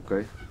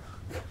 Oké.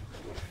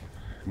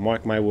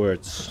 Mark my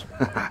words.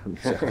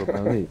 Zeg dat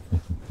nou niet.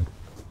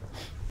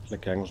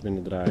 Lekker hengels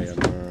binnen draaien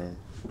en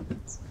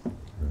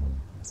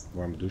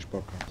warme douche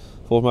pakken.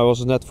 Volgens mij was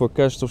het net voor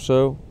kerst of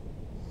zo.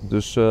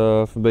 Dus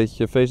even een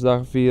beetje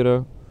feestdagen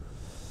vieren.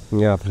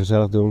 Ja, even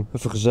gezellig doen.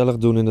 Even gezellig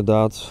doen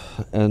inderdaad.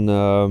 En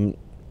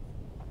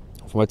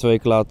voor mij 2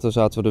 weken later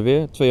zaten we er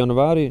weer. 2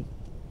 januari.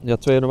 Ja,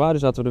 2 januari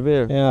zaten we er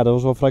weer. Ja, dat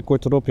was wel vrij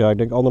kort erop. Ja. Ik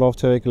denk 1,5,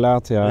 2 weken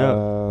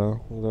later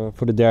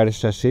voor de derde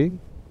sessie.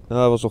 Ja,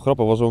 dat was wel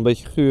grappig. Het was wel een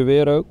beetje guur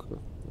weer ook.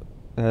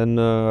 En,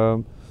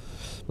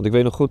 want ik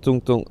weet nog goed,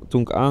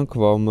 toen ik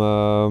aankwam,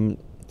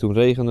 toen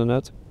regende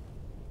het.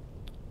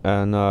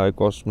 En ik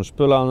was mijn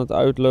spullen aan het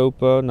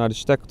uitlopen naar de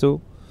stek toe.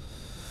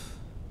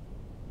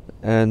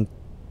 En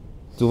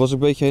toen was ik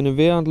een beetje heen en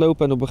weer aan het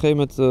lopen. En op een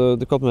gegeven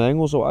moment, ik had mijn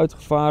hengels al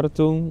uitgevaren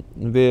toen.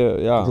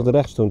 Weer, ja. Tot de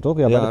rechts toen, toch?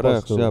 Ja, bij de rechts.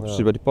 paddenstoel. Ja,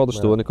 precies, bij die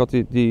paddenstoel. Ja. En ik had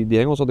die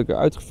hengels had ik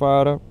eruit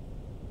gevaren.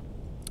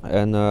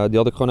 En die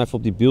had ik gewoon even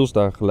op die biels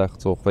daar gelegd,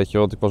 toch? Weet je,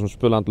 want ik was mijn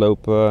spullen aan het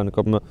lopen en ik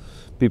had mijn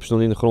pieps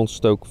nog in de grond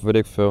gestoken, of weet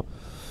ik veel.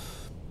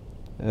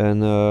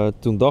 En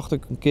toen dacht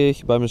ik een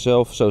keertje bij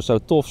mezelf, zo, het zou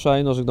tof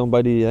zijn als ik dan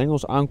bij die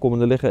hengels aankom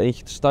en er liggen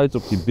eentje te stuiten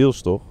op die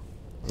biels, toch?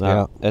 Nou,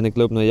 Ja. En ik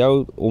loop naar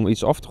jou om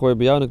iets af te gooien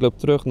bij jou en ik loop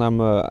terug naar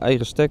mijn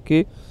eigen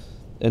stekkie.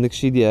 En ik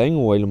zie die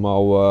hengel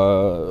helemaal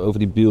over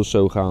die biels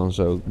zo gaan.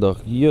 Zo. Ik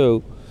dacht,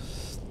 yo.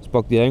 Dus ik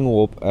pak die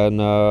hengel op en...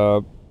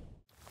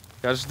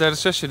 Ja, dit is de derde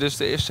sessie. Dit is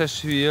de eerste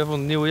sessie van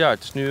het nieuwe jaar.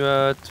 Het is nu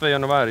 2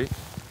 januari.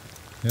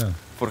 Ja.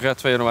 Vorig jaar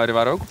 2 januari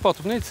waren we ook op pad,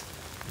 of niet?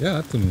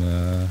 Ja, toen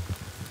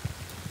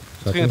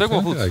ging het ook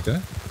wel goed. Hè?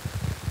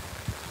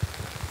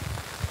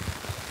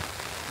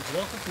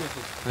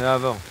 Ja,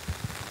 wel.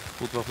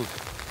 Voelt wel goed.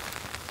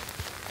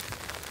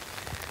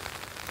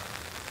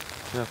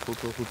 Ja,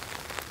 voelt wel goed.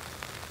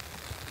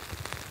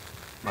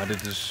 Maar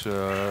dit is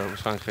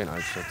waarschijnlijk geen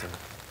uitzetter.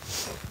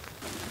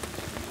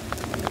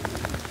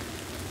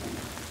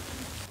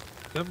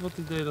 Ik heb wat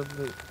het idee dat het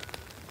een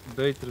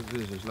betere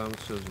vis is, laten we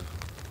het zo zeggen.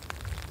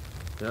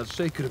 Ja, het is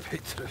zeker een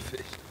betere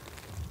vis.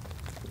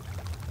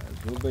 Ja, het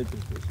Nog beter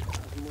vis.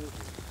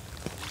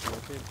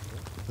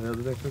 Ja,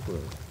 dat denk ik ook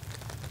wel.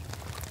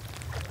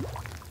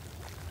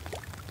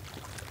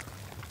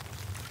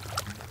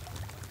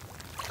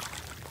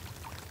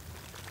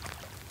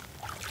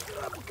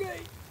 Oké.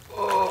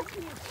 Oh,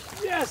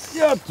 yes!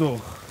 Ja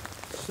toch!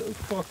 Zo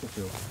fucking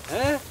veel.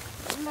 Hè?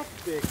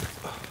 Lekker dik.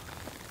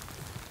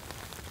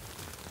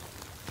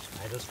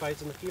 Nee, dat is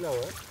 25 kilo hè?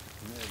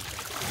 Nee.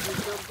 Dat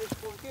is wel een vis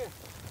voor een keer.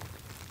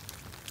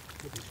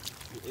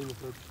 Die ene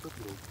grote stok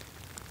erop.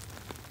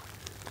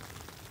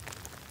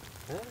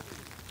 Hè?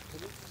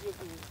 Dat is hier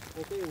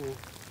wat in.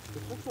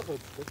 Dat is ook zo'n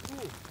grote stok, of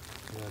niet?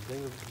 Ja, ik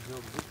denk dat het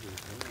dezelfde vis is.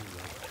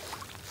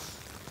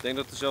 Ik denk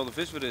dat het dezelfde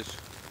vis weer is.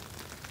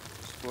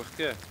 Als de vorige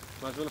keer.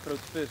 Maar het is wel een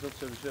grote vis, dat is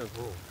sowieso.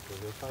 Oh, dat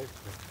is wel 50.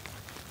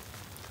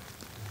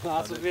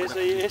 Laatste vis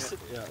en je eerste.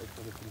 Ja, ik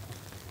vond het niet.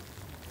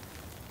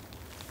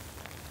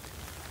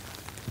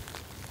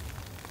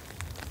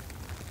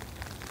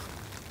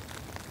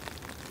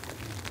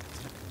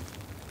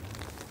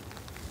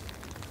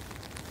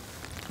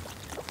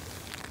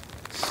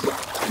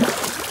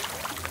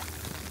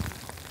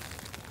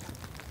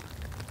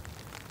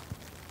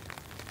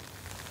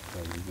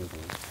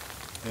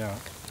 Ja.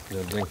 Ja,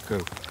 dat denk ik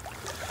ook.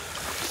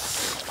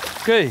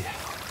 Oké.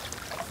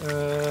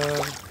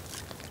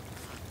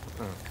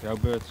 Jouw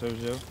beurt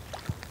sowieso. Ja,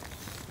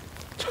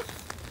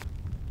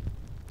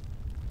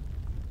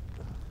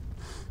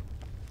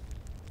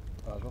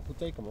 dat is wel een goed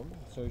teken man.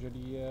 Sowieso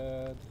die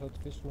de grote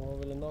vis nog wel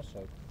willen nas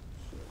ook.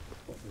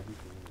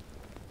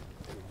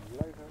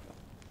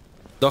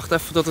 Ik dacht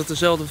even dat het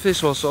dezelfde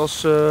vis was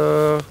als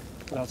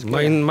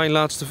mijn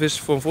laatste vis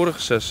voor een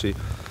vorige sessie.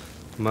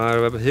 Maar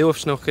we hebben heel even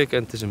snel gekeken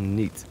en het is hem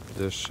niet.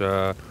 Dus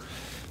nou,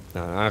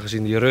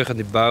 aangezien die rug en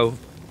die bouw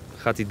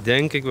gaat hij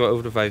denk ik wel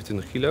over de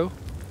 25 kilo.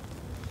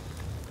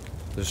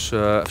 Dus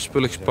even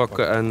spulletjes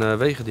pakken en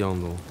wegen die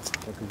handel.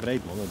 Ook een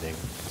breed man, dat ding.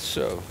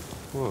 Zo,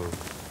 wow.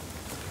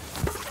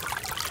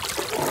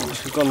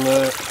 Dus je kan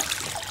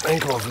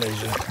enkel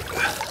aflezen.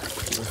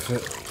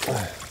 Even.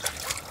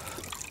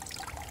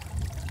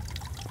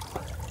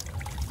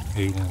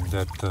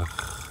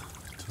 31,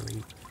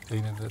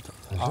 31,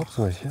 Dat is ook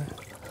zo, ja.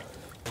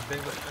 Ik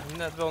denk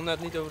dat het net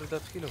niet over de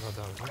 30 kilo gaat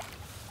houden.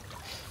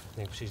 Ik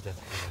denk precies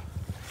 30 kilo.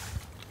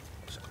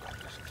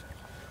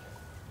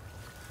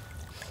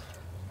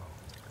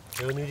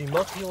 Wil je nu die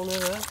mat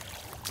hieronder, hè?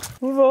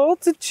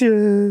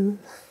 Watertje.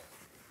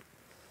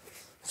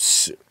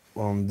 Zo,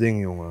 wat een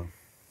ding, jongen.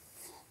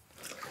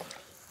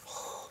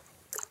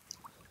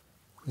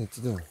 Niet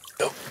te doen.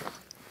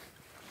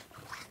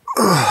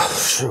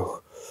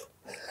 Zo.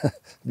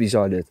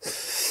 Bizar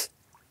dit.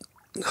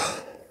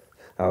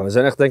 Nou, we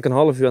zijn echt denk ik een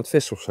half uur aan het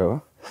vissen of zo. Hè?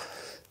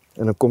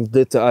 En dan komt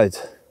dit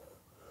eruit.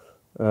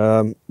 We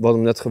hadden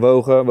hem net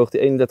gewogen, woog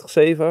hij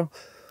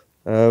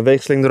 31,7.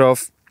 Weegsling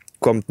eraf,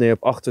 kwam het neer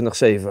op 28,7.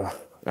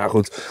 Nou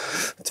goed,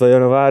 2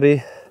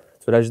 januari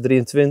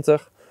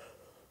 2023.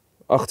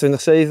 28,7,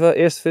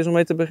 eerste vis om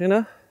mee te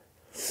beginnen.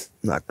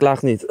 Nou, ik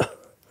klaag niet.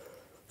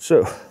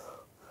 Zo.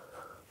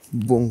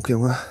 Bonk,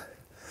 jongen.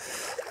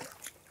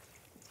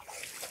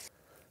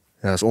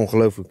 Ja, dat is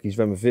ongelooflijk. Die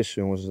zwemmen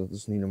vissen, jongens. Dat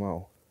is niet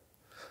normaal.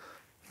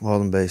 Wat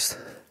een beest.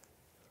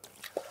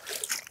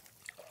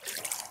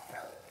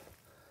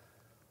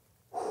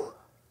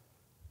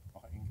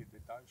 Nog één keer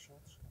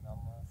detailshots en dan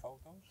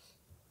foto's.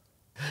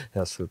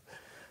 Ja, is goed.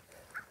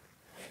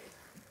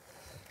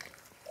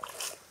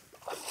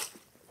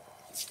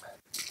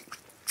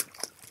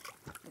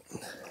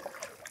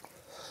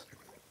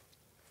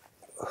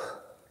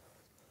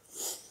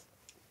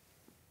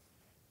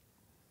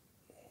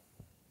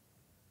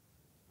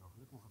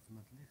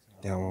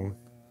 Ja, man.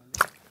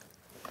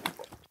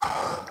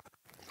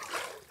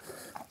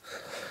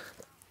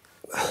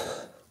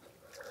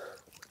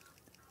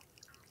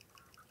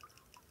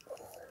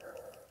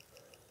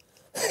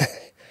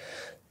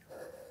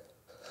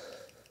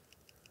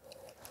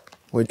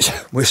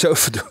 Moet je zo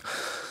even doen.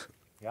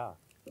 Ja.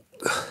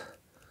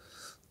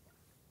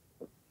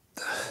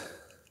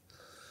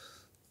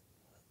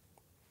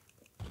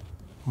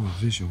 Oh, een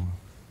vis, jongen.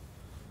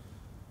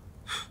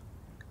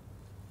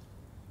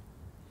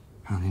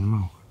 Ja, niet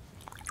normaal.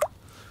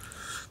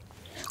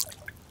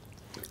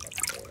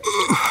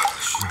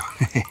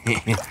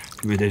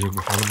 Wil je deze ook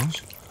bevallen,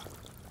 Bas?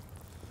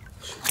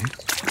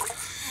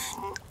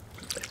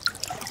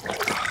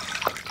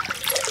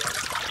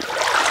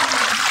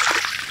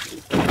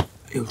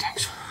 Yo,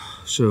 thanks.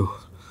 Zo.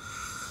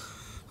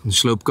 De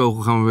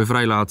sloopkogel gaan we weer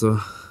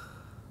vrijlaten.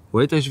 Hoe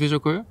heet deze vis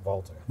ook alweer?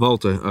 Walter.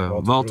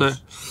 Walter.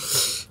 Walter.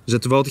 We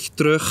zetten Waltertje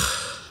terug.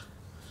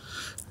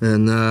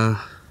 En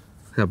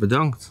ja,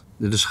 bedankt.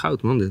 Dit is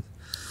goud, man, dit.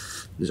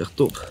 Dit is echt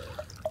top.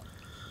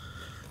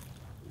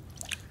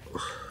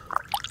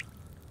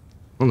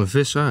 Wat een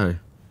vis, hè.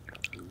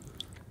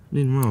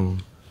 Niet normaal,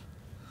 man.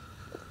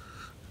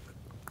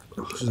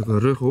 Er zit ook een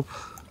rug op.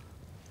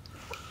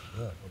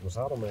 Ja, op een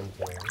zadelment.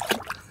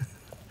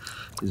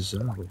 Dit is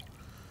zadel.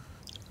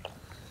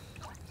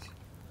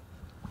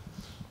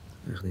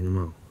 Echt niet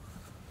normaal.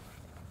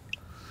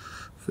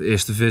 Voor de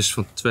eerste vis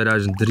van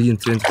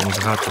 2023 in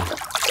onze gaten.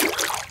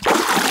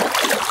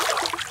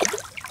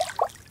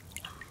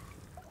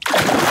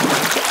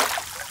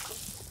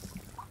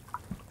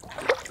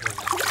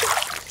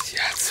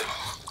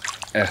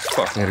 Echt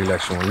fucking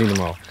relaxed, jongen. Niet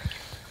normaal.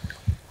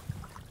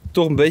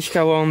 Toch een beetje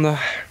koude handen.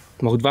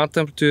 Maar goed,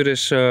 watertemperatuur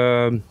is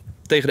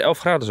tegen de 11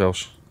 graden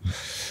zelfs.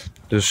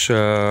 Dus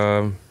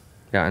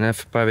ja, en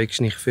even een paar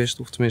weken niet gevist.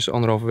 Of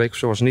tenminste 1,5 week of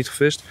zo was het niet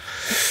gevist.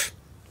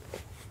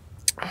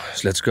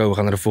 Dus let's go, we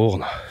gaan naar de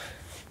volgende.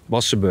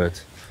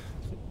 Wassenbeurt.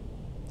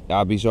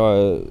 Ja,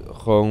 bizar.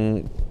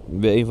 Gewoon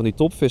weer een van die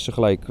topvissen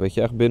gelijk. Weet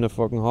je, echt binnen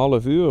fucking een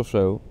half uur of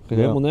zo. Ging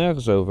helemaal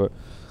nergens over.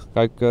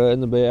 Kijk, en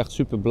dan ben je echt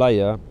super blij,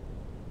 hè.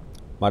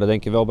 Maar dan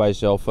denk je wel bij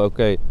jezelf,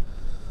 oké.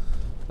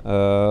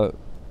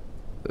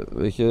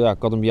 Weet je, ja,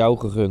 ik had hem jou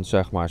gegund,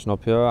 zeg maar,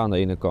 snap je, aan de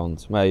ene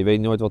kant. Maar je weet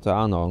nooit wat er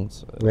aan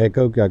hangt. Nee, ik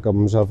ook. Ja, ik had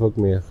mezelf ook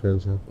meer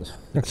gegund.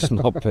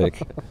 Snap ik.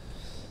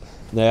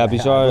 Nou ja,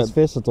 bizar. Ja, dat is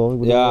vissen toch? Ik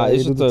bedoel, Ja, je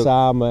is doet het het ook.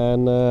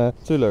 samen en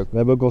Tuurlijk. we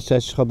hebben ook wel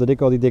sessies gehad dat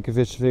ik al die dikke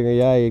vissen ving en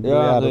jij. Ik bedoel,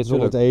 Ja, dat nee, is wel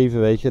het even,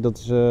 weet je. Dat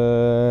is,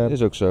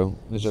 Is ook zo.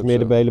 is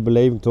meer de hele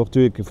beleving toch?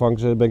 Tuurlijk, ik vang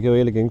ze, ben ik heel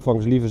eerlijk in, ik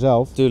vang ze liever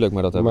zelf. Tuurlijk,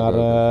 maar dat heb Maar ik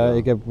ook. Ja.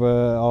 ik heb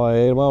al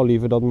helemaal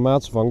liever dat mijn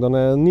maat ze vangt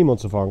dan niemand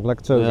ze vangt, laat ik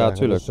het zo zeggen.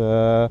 tuurlijk.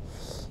 Dus,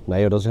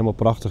 nee joh, dat is helemaal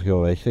prachtig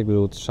joh, weet je. Ik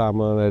bedoel, het is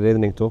samen een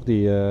herinnering toch,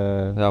 die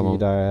je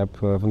daar hebt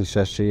van die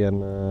sessie.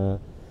 En,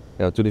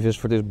 Ja, toen die vis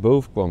voor het eerst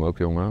boven kwam ook,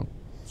 jongen.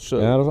 Zo.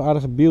 ja, dat was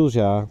aardige biels,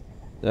 ja.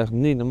 Echt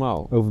niet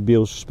normaal. Over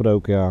biels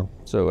gesproken, ja.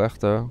 Zo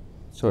echt, hè.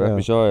 Zo echt Ja.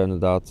 bizar,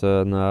 inderdaad.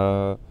 En,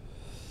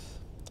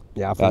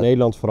 Ja, voor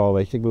Nederland vooral,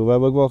 weet je. Ik bedoel, we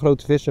hebben ook wel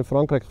grote vissen in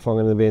Frankrijk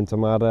gevangen in de winter,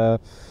 maar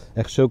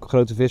echt zulke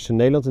grote vissen in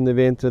Nederland in de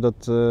winter,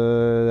 dat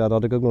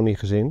had ik ook nog niet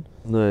gezien.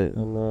 nee.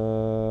 En,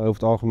 over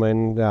het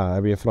algemeen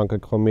heb je in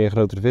Frankrijk gewoon meer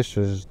grotere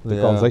vissen, dus de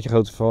Ja. kans dat je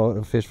grote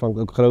vis vangt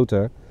ook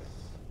groter.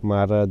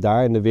 Maar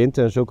daar in de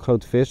winter en zulke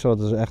grote vissen,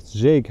 want het is echt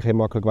zeker geen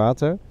makkelijk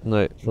water.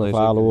 Nee. Als we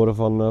verhalen horen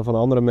van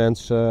andere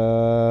mensen,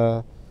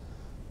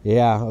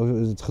 ja,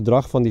 het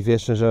gedrag van die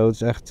vissen en zo, het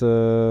is echt...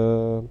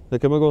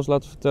 Ik heb me ook wel eens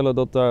laten vertellen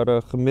dat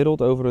daar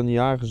gemiddeld over een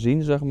jaar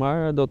gezien, zeg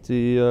maar, dat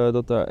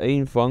daar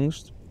 1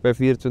 vangst per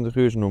 24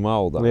 uur is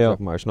normaal, daar, zeg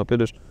maar. Snap je?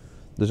 Dus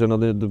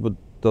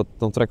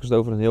dan trekken ze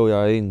het over een heel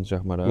jaar heen,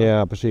 zeg maar.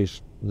 Ja,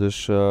 precies.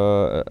 Dus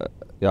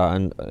ja,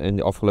 en in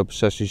die afgelopen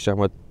sessies, zeg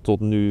maar, tot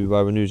nu,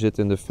 waar we nu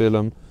zitten in de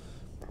film,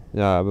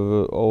 ja,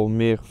 hebben we al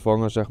meer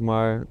gevangen, zeg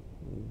maar,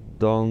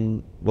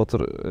 dan wat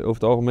er over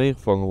het algemeen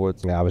gevangen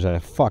wordt. Ja, we zijn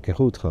echt fucking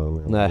goed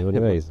gewoon. Nee, je wil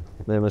niet weten.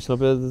 Nee, maar snap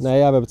je? Dat is... Nee, ja,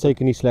 we hebben het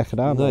zeker niet slecht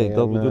gedaan. Nee,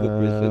 dat bedoel ik.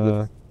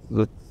 Weet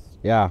je,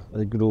 ja,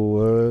 ik bedoel,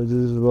 het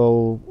is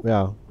wel,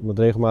 ja, met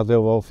regelmaat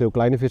wel veel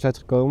kleine vis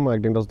uitgekomen. Maar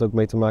ik denk dat het ook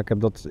mee te maken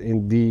heeft dat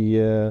in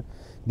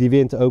die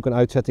winter ook een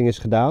uitzetting is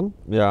gedaan.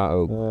 Ja,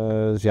 ook.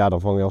 Dus ja, dan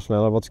vang je al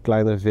sneller wat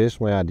kleinere vis.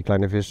 Maar ja, die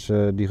kleine vis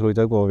die groeit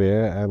ook wel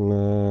weer. En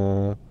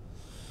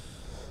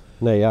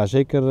nee, ja,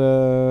 zeker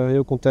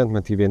heel content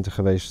met die winter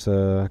geweest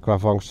qua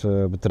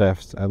vangst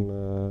betreft. En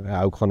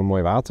ja, ook gewoon een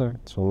mooi water.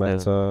 Het is wel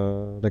echt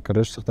lekker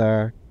rustig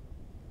daar.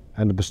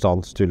 En het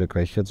bestand natuurlijk,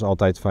 weet je. Het is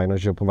altijd fijn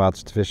als je op een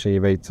water te vissen en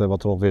je weet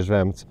wat er ongeveer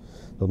zwemt.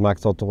 Dat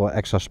maakt het toch wel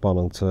extra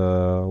spannend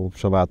om op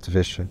zo'n water te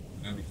vissen.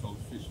 En die grote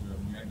vissen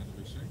moet jij naar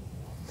de wc?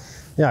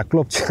 Ja,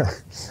 klopt. Ja.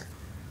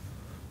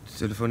 De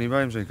telefoon niet bij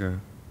hem zeker?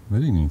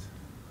 Weet ik niet.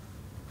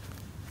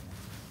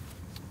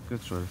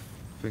 Kut, sorry.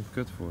 Vind ik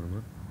kut voor hem,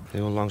 hè?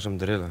 Heel langzaam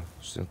drillen.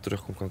 Als hij dan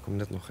terugkomt, kan ik hem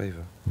net nog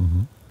geven.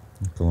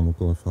 Ik kan hem ook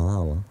wel even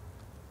halen.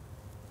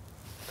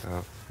 Ja.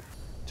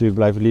 Natuurlijk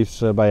blijf ik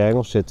liefst bij je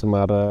hengels zitten,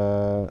 maar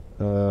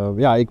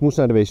ja, ik moest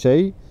naar de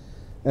wc.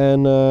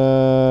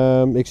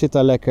 En ik zit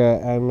daar lekker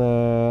en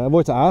er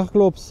wordt er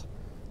aangeklopt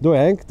door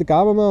Henk, de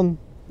kamerman,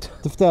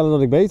 te vertellen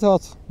dat ik beet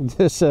had.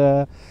 Dus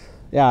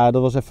ja,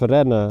 dat was even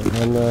rennen.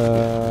 En,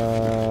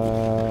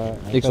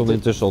 Ik stond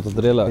intussen al te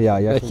drillen.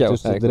 Ja, jij stond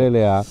intussen te drillen,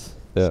 ja.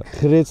 Ja.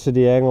 Gritsen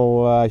die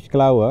hengel uit je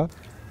klauwen.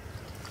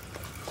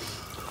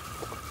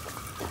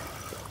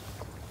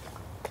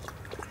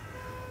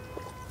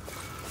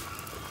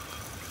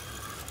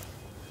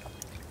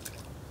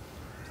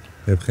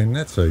 Je hebt geen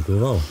net zeker,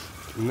 wel?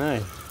 Nee.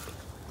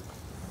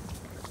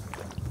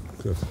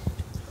 Kut.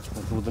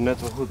 Dat wordt er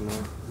net wel goed, maar...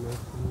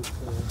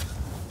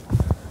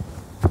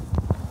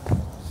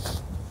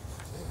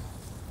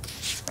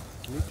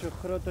 Niet zo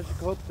groot als ik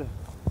hoopte.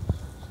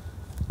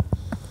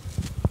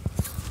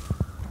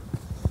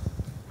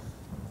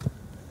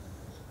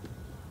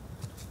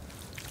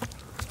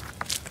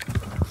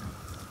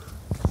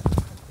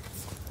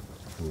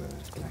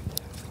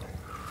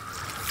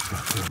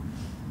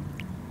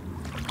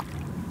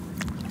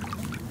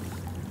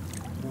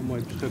 Wel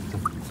mooi beschukte.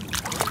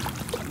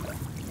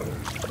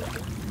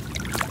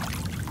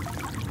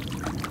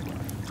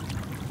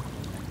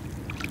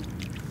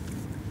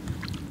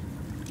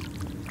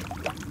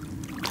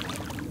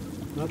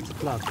 Not te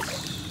plat.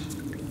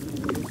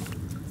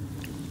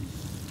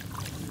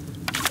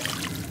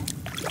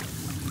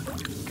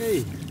 Oké.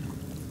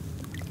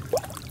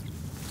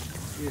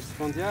 Eerste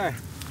van het jaar.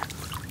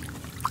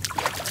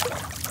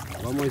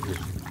 Wel mooi vis.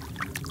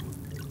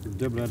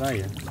 Dubbele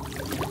rijen.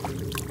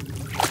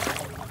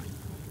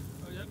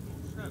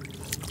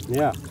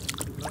 Ja.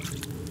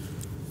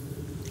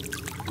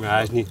 Maar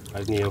hij is niet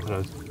heel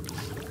groot.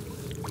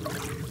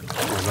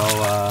 Maar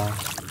wel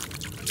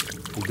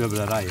een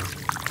dubbele rijen.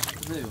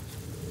 Nee,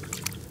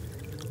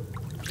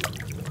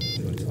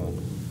 Nooit van.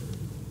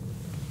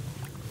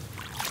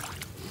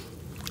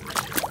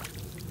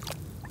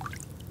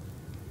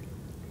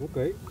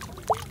 Oké.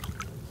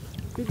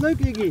 Vind je het leuk,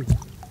 Iggy?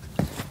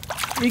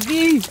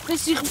 Iggy,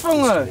 is die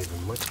gevangen? Dat is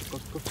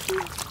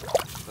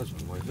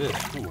een mooie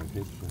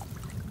vis.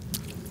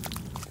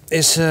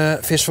 Is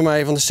vis voor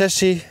mij van de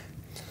sessie.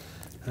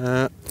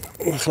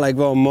 Gelijk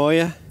wel een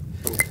mooie.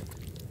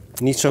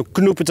 Niet zo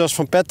knoepend als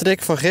van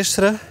Patrick van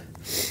gisteren.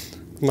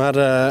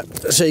 Maar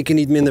zeker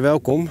niet minder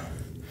welkom.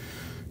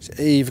 Als je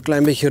even een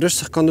klein beetje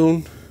rustig kan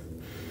doen.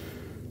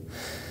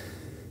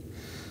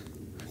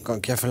 Kan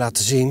ik je even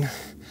laten zien.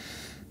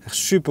 Echt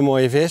super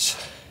mooie vis.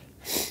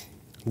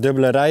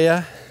 Dubbele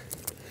rijen.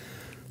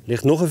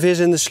 Ligt nog een vis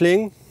in de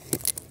sling.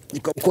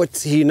 Die komt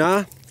kort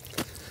hierna.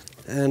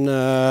 En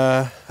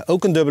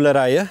ook een dubbele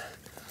rijen.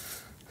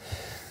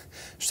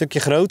 Een stukje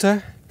groter.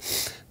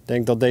 Ik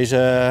denk dat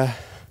deze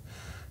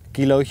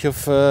kilootje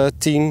of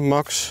 10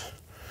 max.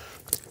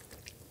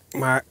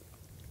 Maar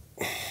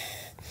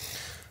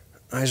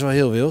hij is wel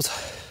heel wild.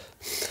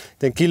 Ik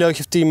denk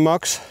kilootje of 10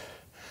 max.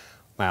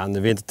 Maar ja, in de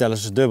winter tellen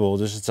ze dubbel,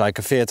 dus het is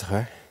eigenlijk een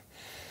 40er.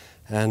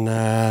 En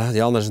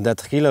die andere is een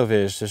 30 kilo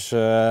vis, dus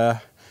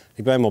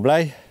ik ben helemaal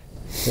blij.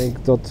 Ik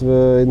denk dat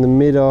we in de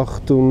middag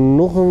toen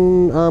nog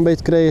een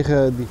aanbeet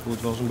kregen. Die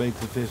voelt wel eens een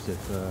betere vis dit.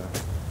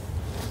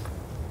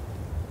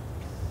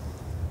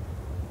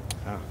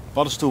 Ja,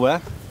 paddenstoel hè?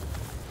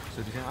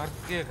 Zo, die zijn aardig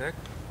verkeerd, hè?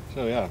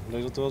 Zo ja,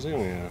 deze had er wel zin in.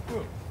 Ja.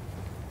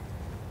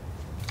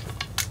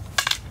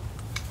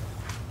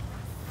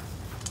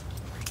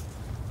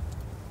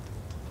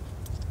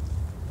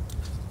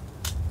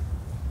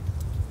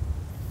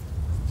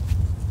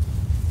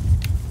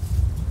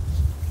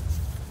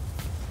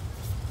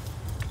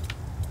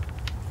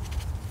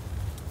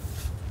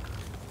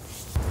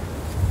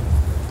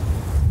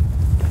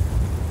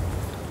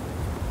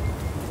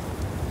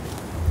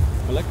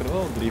 Lekker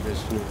wel, 3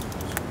 vissen genoeg.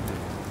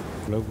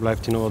 Voorlopig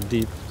blijft hij nog wat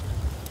diep.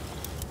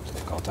 Dat vind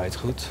ik altijd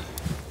goed.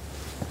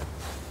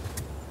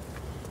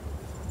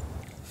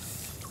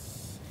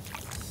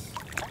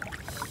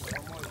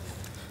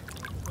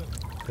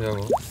 Ja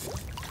man.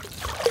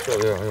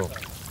 Zo, ja joh.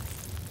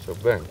 Zo,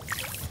 bang.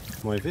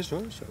 Mooie vis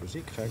hoor, zo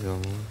ziek gek. Ja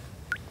man.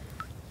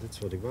 Dit is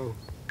wat ik wou.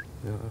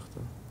 Ja, echt hè.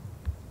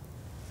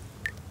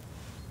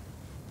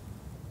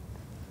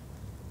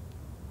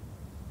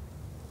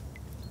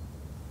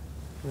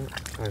 Ja,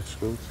 hij is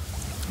goed.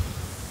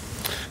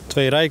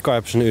 2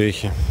 rijkarpers een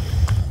uurtje.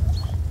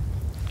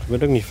 Dat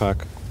gebeurt ook niet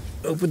vaak.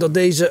 Hopen dat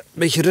deze een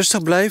beetje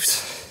rustig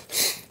blijft.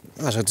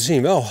 Nou, zo te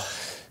zien wel.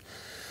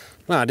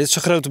 Nou, dit is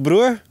zijn grote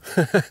broer.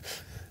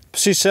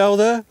 Precies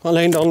hetzelfde.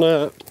 Alleen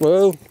dan,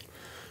 wow.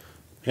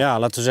 Ja,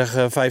 laten we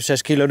zeggen 5,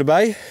 6 kilo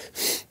erbij.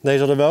 Deze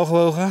hadden wel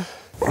gewogen.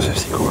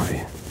 16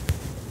 koffie.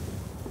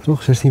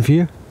 Toch? 16,4?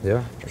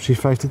 Ja. Precies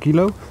 15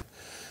 kilo.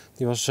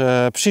 Die was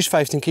precies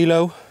 15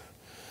 kilo.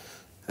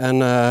 En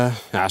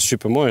ja,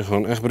 super mooi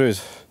gewoon. Echt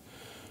bruut.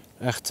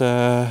 Echt,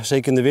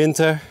 zeker in de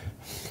winter.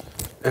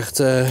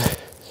 Echt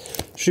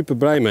super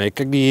blij mee.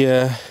 Kijk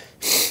die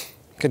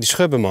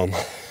schubben man.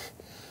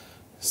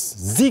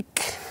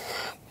 Ziek.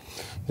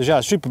 Dus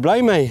ja, super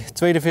blij mee.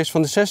 Tweede vis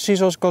van de sessie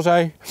zoals ik al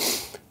zei.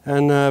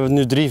 En we hebben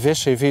nu 3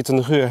 vissen in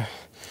 24 uur.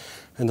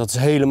 En dat is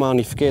helemaal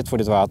niet verkeerd voor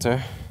dit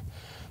water.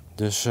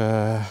 Dus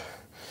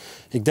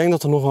ik denk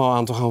dat er nog wel een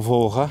aantal gaan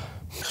volgen.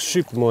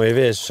 Super mooie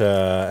vis.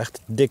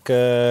 Echt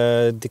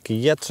dikke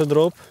jetsen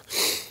erop.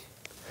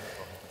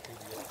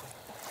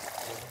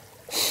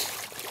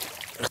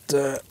 Echt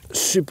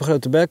super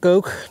grote bek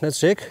ook, net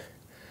als ik.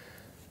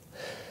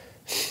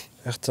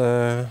 Echt,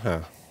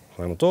 ja,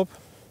 helemaal top.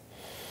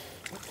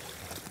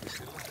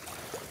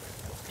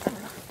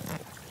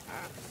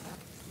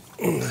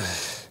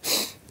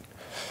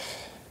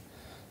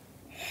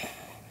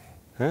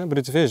 Hè,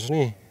 brute vis of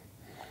niet?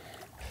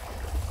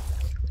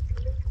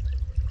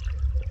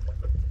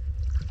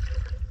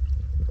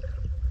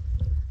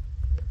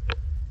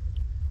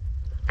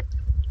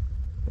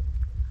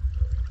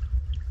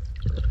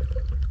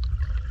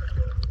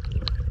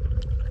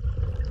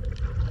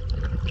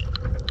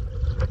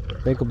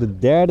 Ik denk op de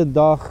derde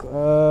dag,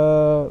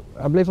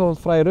 hij bleef wel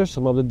vrij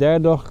rustig, maar op de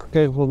derde dag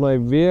kregen we volgens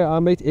mij weer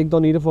aanbeet. Ik dan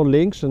in ieder geval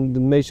links en de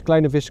meeste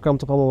kleine vissen kwamen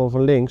toch allemaal wel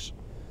van links.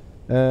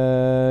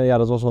 Ja,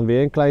 dat was dan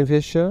weer een klein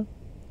visje.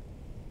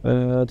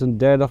 Toen de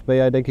derde dag ben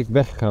jij denk ik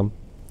weggegaan.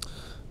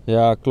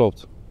 Ja,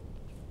 klopt.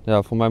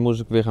 Ja, voor mij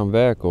moest ik weer gaan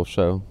werken of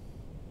zo.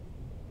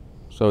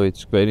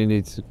 Zoiets, ik weet het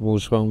niet. Ik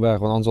moest gewoon weg,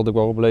 want anders had ik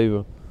wel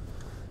gebleven.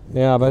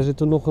 Ja, wij zijn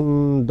toen nog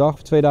een dag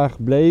of 2 dagen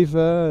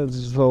gebleven. Het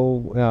is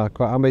wel ja,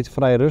 qua aanbeten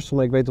vrij rustig.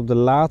 Maar ik weet op de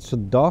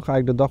laatste dag,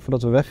 eigenlijk de dag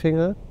voordat we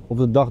weggingen, of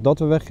de dag dat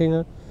we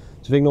weggingen,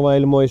 toen vind ik nog wel een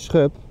hele mooie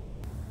schub.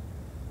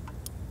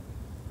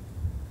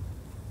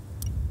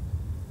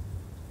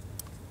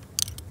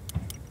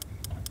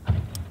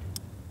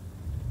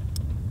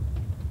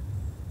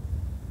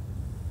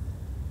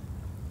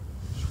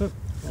 Schub.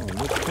 Oh,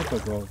 dit schub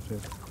ook wel op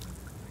zich.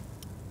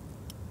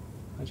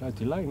 Hij is uit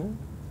die lijn, hè?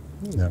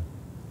 Ja.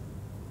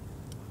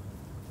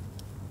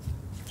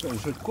 Zo, een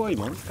soort kooi,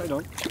 man. Kijk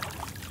dan.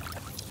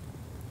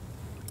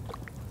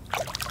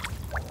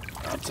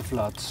 te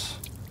flat.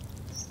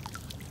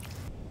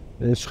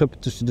 Een schub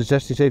tussen de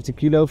 16 en 17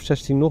 kilo, of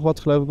 16 nog wat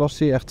geloof ik was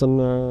die. Echt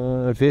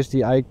een vis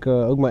die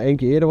eigenlijk ook maar 1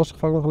 keer eerder was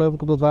gevangen geloof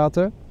ik op dat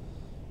water.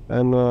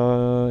 En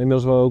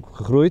inmiddels wel ook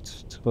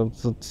gegroeid. Ik geloof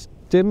dat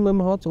Tim hem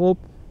had op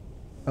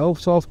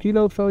 11, 12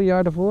 kilo of zo, een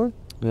jaar daarvoor.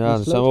 Ja,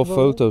 er zijn wel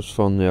foto's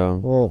van, ja.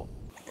 Oh.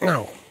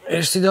 Nou,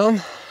 eerst die dan.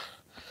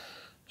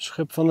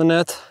 Schub van de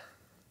net.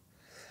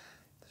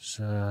 Dus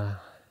een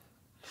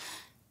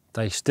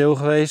tijdje stil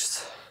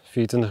geweest.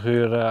 24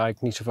 uur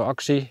eigenlijk niet zoveel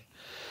actie.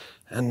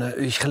 En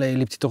een uurtje geleden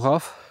liep hij toch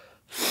af.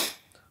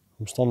 De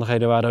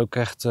omstandigheden waren ook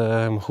echt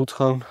helemaal goed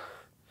gewoon.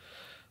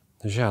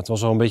 Dus ja, het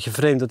was wel een beetje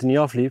vreemd dat hij niet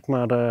afliep,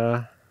 maar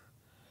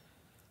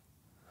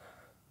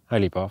hij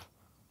liep af.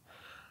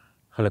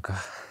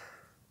 Gelukkig.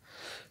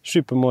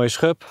 Super mooie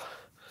schub.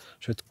 Een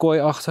soort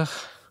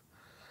kooi-achtig.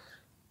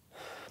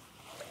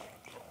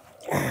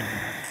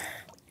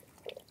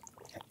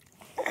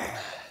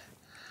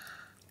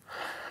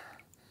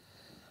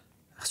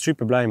 Echt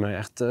super blij mee.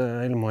 Echt een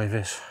hele mooie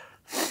vis.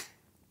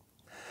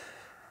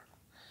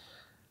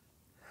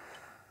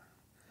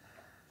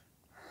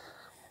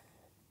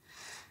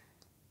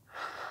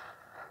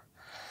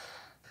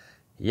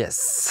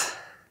 Yes.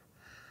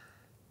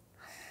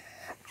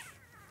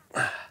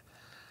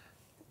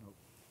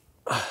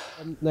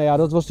 Nou ja,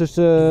 dat was dus,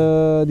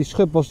 die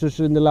schub was dus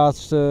in de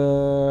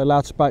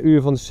laatste paar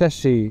uur van de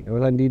sessie. We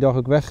zijn die dag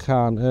ook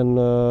weggegaan en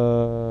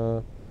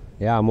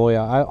ja, een mooie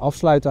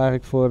afsluit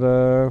eigenlijk voor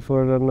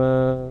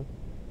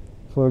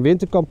een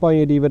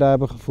wintercampagne die we daar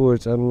hebben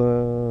gevoerd. En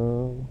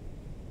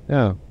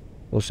ja, dat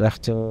was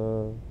echt, ik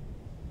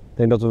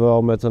denk dat we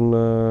wel met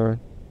een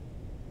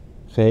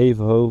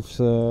geheven hoofd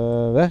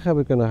weg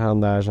hebben kunnen gaan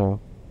daar zo.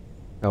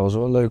 Ja, was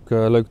wel een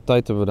leuke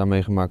tijd hebben we daar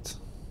meegemaakt.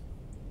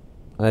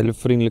 Hele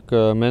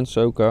vriendelijke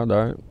mensen ook hè,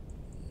 daar.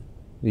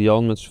 Die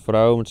Jan met zijn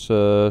vrouw, met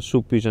zijn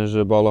soepjes en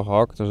zijn ballen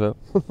gehakt en zo.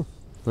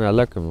 Ja,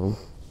 lekker man.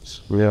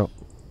 Ja.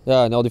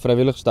 Ja, en al die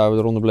vrijwilligers daar bij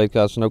de Ronde Bleek,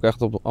 ja, dat zijn ook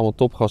echt allemaal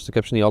topgasten. Ik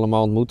heb ze niet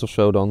allemaal ontmoet of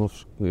zo dan,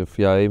 of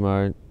jij,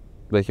 maar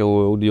weet je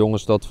hoe die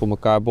jongens dat voor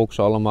elkaar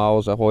boksen allemaal,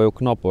 is echt wel heel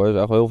knap hoor. Is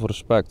echt wel heel veel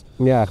respect.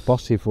 Ja, echt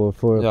passie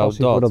voor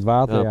dat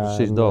water. Ja,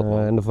 precies en, dat.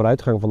 En de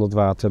vooruitgang van dat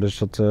water. Dus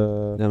dat,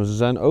 Ja, maar ze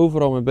zijn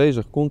overal mee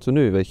bezig,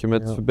 continu. Weet je,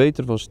 met het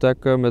verbeteren van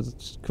stekken, met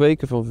het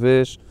kweken van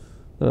vis,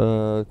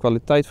 de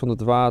kwaliteit van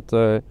het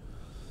water,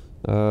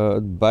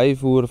 het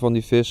bijvoeren van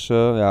die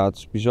vissen. Ja, het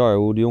is bizar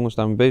hoe die jongens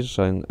daarmee bezig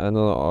zijn. En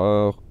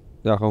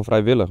ja, gewoon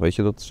vrijwillig, weet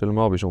je, dat is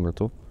helemaal bijzonder,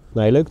 toch?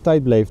 Nee, leuke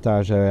tijd bleef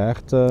daar zo.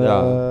 Echt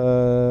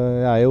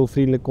ja, heel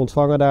vriendelijk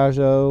ontvangen daar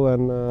zo.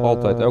 En,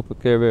 altijd, elke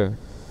keer weer.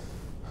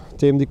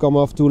 Tim die kwam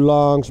af en toe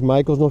langs,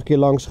 Maikel is nog een keer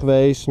langs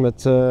geweest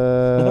met,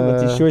 met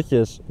die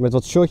shotjes. Met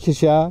wat shotjes,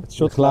 ja.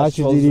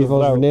 Shotglaasjes Glaasjes die hij van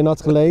zijn vriendin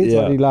had geleend. Ja.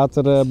 Waar hij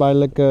later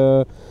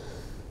bijna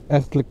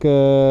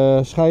echtelijke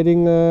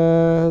scheiding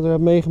heeft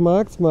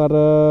meegemaakt. Maar,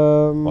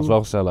 Was wel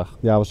gezellig.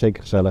 Ja, was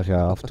zeker gezellig.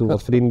 Ja. Af en toe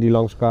wat vrienden die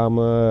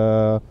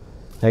langskwamen.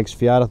 Henk's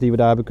verjaardag die we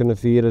daar hebben kunnen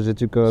vieren. Er zit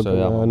natuurlijk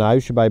een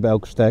huisje bij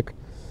elke stek.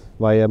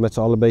 Waar je met z'n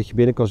allen een beetje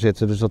binnen kan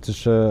zitten. Dus dat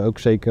is ook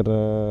zeker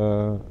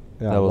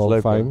ja, dat was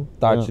leuk, fijn.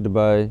 Taartje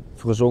erbij,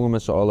 gezongen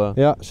met z'n allen.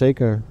 Ja,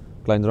 zeker.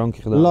 Klein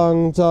drankje gedaan.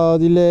 Lang zal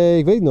die leven,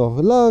 ik weet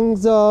nog, lang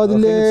zal die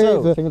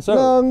leven, ging het zo?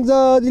 lang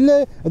zal die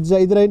leven. En toen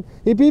zei iedereen,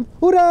 hip hip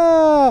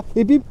hoera,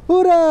 hip hip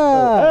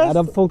hoera. Ja,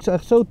 dat vond ik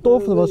echt zo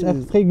tof, dat was echt,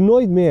 dat vergeet ik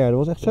nooit meer. Dat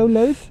was echt zo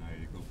leuk.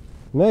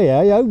 Nee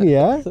hè, jij ook niet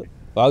hè? Hoe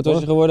oud was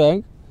je geworden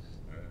Henk?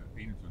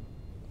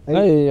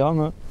 21. Hey,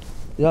 hangen.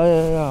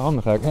 Ja,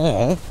 hangen gek.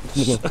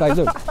 Kijk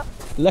zo.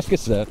 Lekker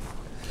zeg.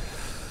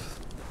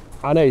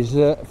 Ah nee,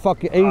 ze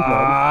fucking één man.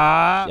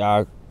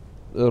 Ja,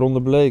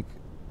 Ronde Bleek.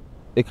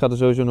 Ik ga er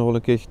sowieso nog wel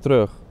een keertje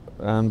terug.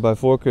 En bij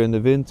voorkeur in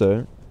de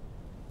winter.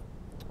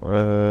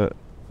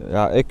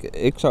 Ja,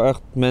 ik zou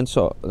echt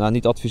mensen, nou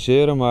niet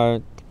adviseren, maar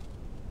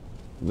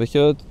weet je,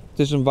 het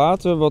is een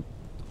water wat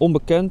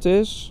onbekend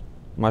is,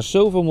 maar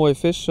zoveel mooie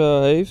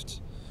vissen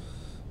heeft.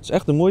 Het is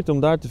echt de moeite om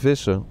daar te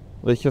vissen.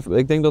 Weet je,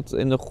 ik denk dat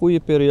in de goede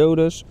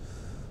periodes,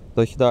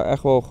 dat je daar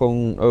echt wel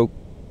gewoon ook,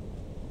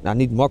 nou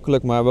niet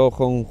makkelijk, maar wel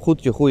gewoon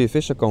goed je goede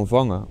vissen kan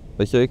vangen.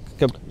 Weet je,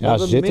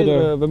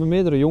 we hebben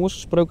meerdere jongens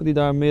gesproken die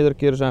daar meerdere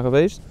keren zijn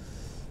geweest.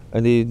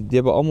 En die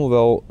hebben allemaal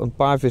wel een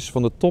paar vissen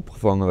van de top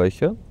gevangen, weet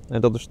je.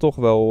 En dat is toch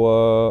wel,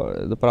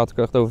 daar praat ik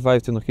echt over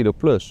 25 kilo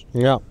plus.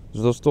 Ja.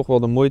 Dus dat is toch wel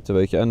de moeite,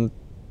 weet je. En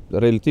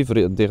relatief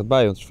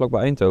dichtbij, want het is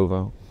vlakbij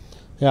Eindhoven.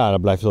 Ja,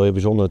 dat blijft wel heel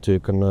bijzonder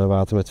natuurlijk. Een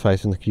water met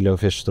 25 kilo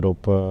vis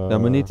erop. Ja,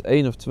 maar niet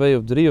 1 of 2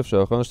 of 3 of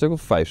zo. Gewoon een stuk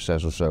of 5,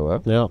 6 of zo, hè.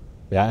 Ja.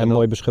 Ja, en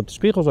mooi beschupte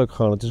spiegels ook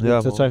gewoon. Het, is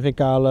niet, het zijn geen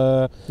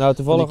kale,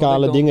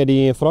 dingen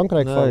die je in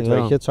Frankrijk vangt,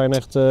 weet je. Het zijn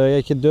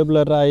echt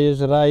dubbele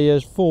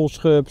rijen vol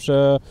schubs.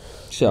 En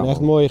echt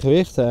mooie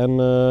gewichten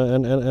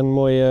en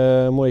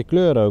mooie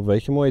kleuren ook,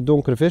 weet je. Mooie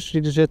donkere vissen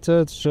die er zitten.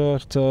 Het is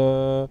echt...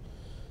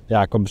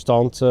 ja, qua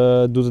bestand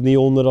doet het niet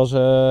onder als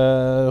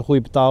een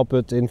goede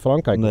betaalput in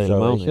Frankrijk of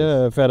zo, weet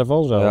je. Verder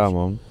van zelfs. Ja,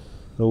 man.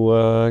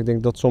 Ik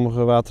denk dat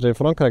sommige wateren in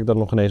Frankrijk dan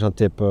nog ineens aan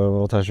tippen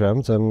wat hij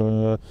zwemt.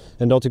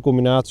 En dat in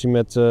combinatie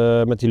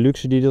met die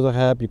luxe die je er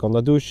hebt. Je kan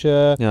daar douchen,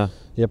 Ja.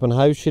 je hebt een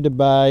huisje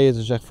erbij. Het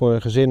is echt voor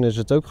een gezin is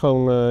het ook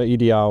gewoon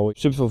ideaal.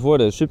 Super veel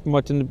voordelen.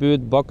 Supermarkt in de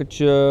buurt,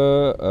 bakkertje,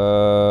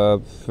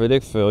 weet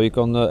ik veel. Je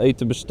kan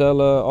eten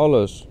bestellen,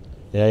 alles.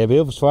 Ja, je hebt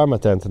heel veel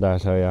zwaarmatenten daar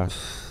zo, ja.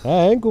 Hé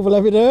Henk, hoeveel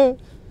heb je er?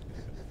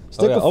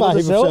 Stuk of allemaal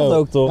 5 of dezelfde zo.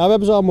 ook, toch? Ja, we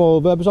hebben ze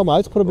allemaal Hoe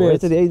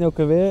uitgeprobeerd. heet die ene ook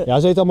alweer? Ja,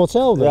 ze eten allemaal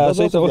hetzelfde. Ja, Dat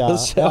ze was eten het, allemaal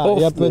hetzelfde, Ja,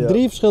 je hebt ja.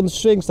 3 verschillende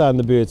swings daar in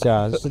de buurt,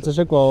 ja. Dus het is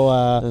ook wel...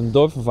 Een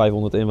dorp van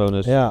 500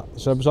 inwoners. ja,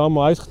 ze hebben ze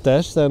allemaal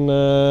uitgetest en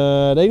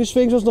de ene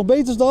swings was nog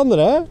beter dan de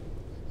andere, hè?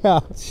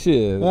 Ja.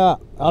 Shit. Ja,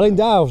 alleen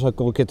daar zou ik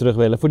wel een keer terug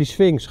willen, voor die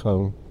swings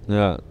gewoon.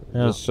 Ja.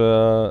 Ja. Dus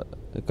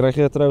krijg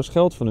je trouwens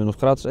geld van hun of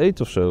gratis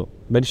eten of zo?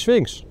 Bij die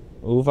swings.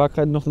 Hoe vaak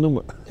ga je het nog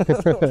noemen?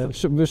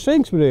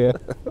 Swings bedoel je?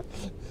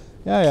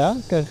 Ja,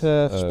 ik krijg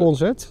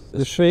gesponsord.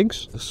 De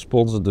swings.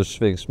 Gesponsord door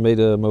Swings,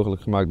 mede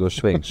mogelijk gemaakt door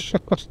Swings.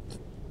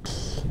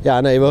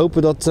 Ja, nee, we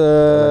hopen dat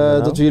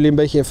we jullie een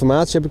beetje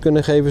informatie hebben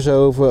kunnen geven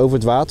zo over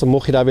het water.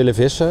 Mocht je daar willen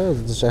vissen,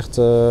 dat is echt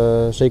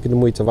zeker de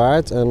moeite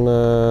waard. En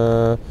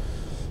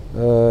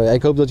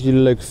ik hoop dat jullie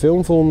een leuke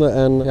film vonden.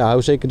 En ja,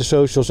 hou zeker de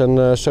socials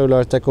en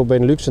Solar Tackle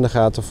Benelux in de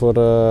gaten voor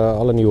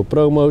alle nieuwe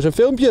promo's en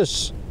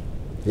filmpjes.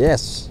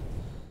 Yes!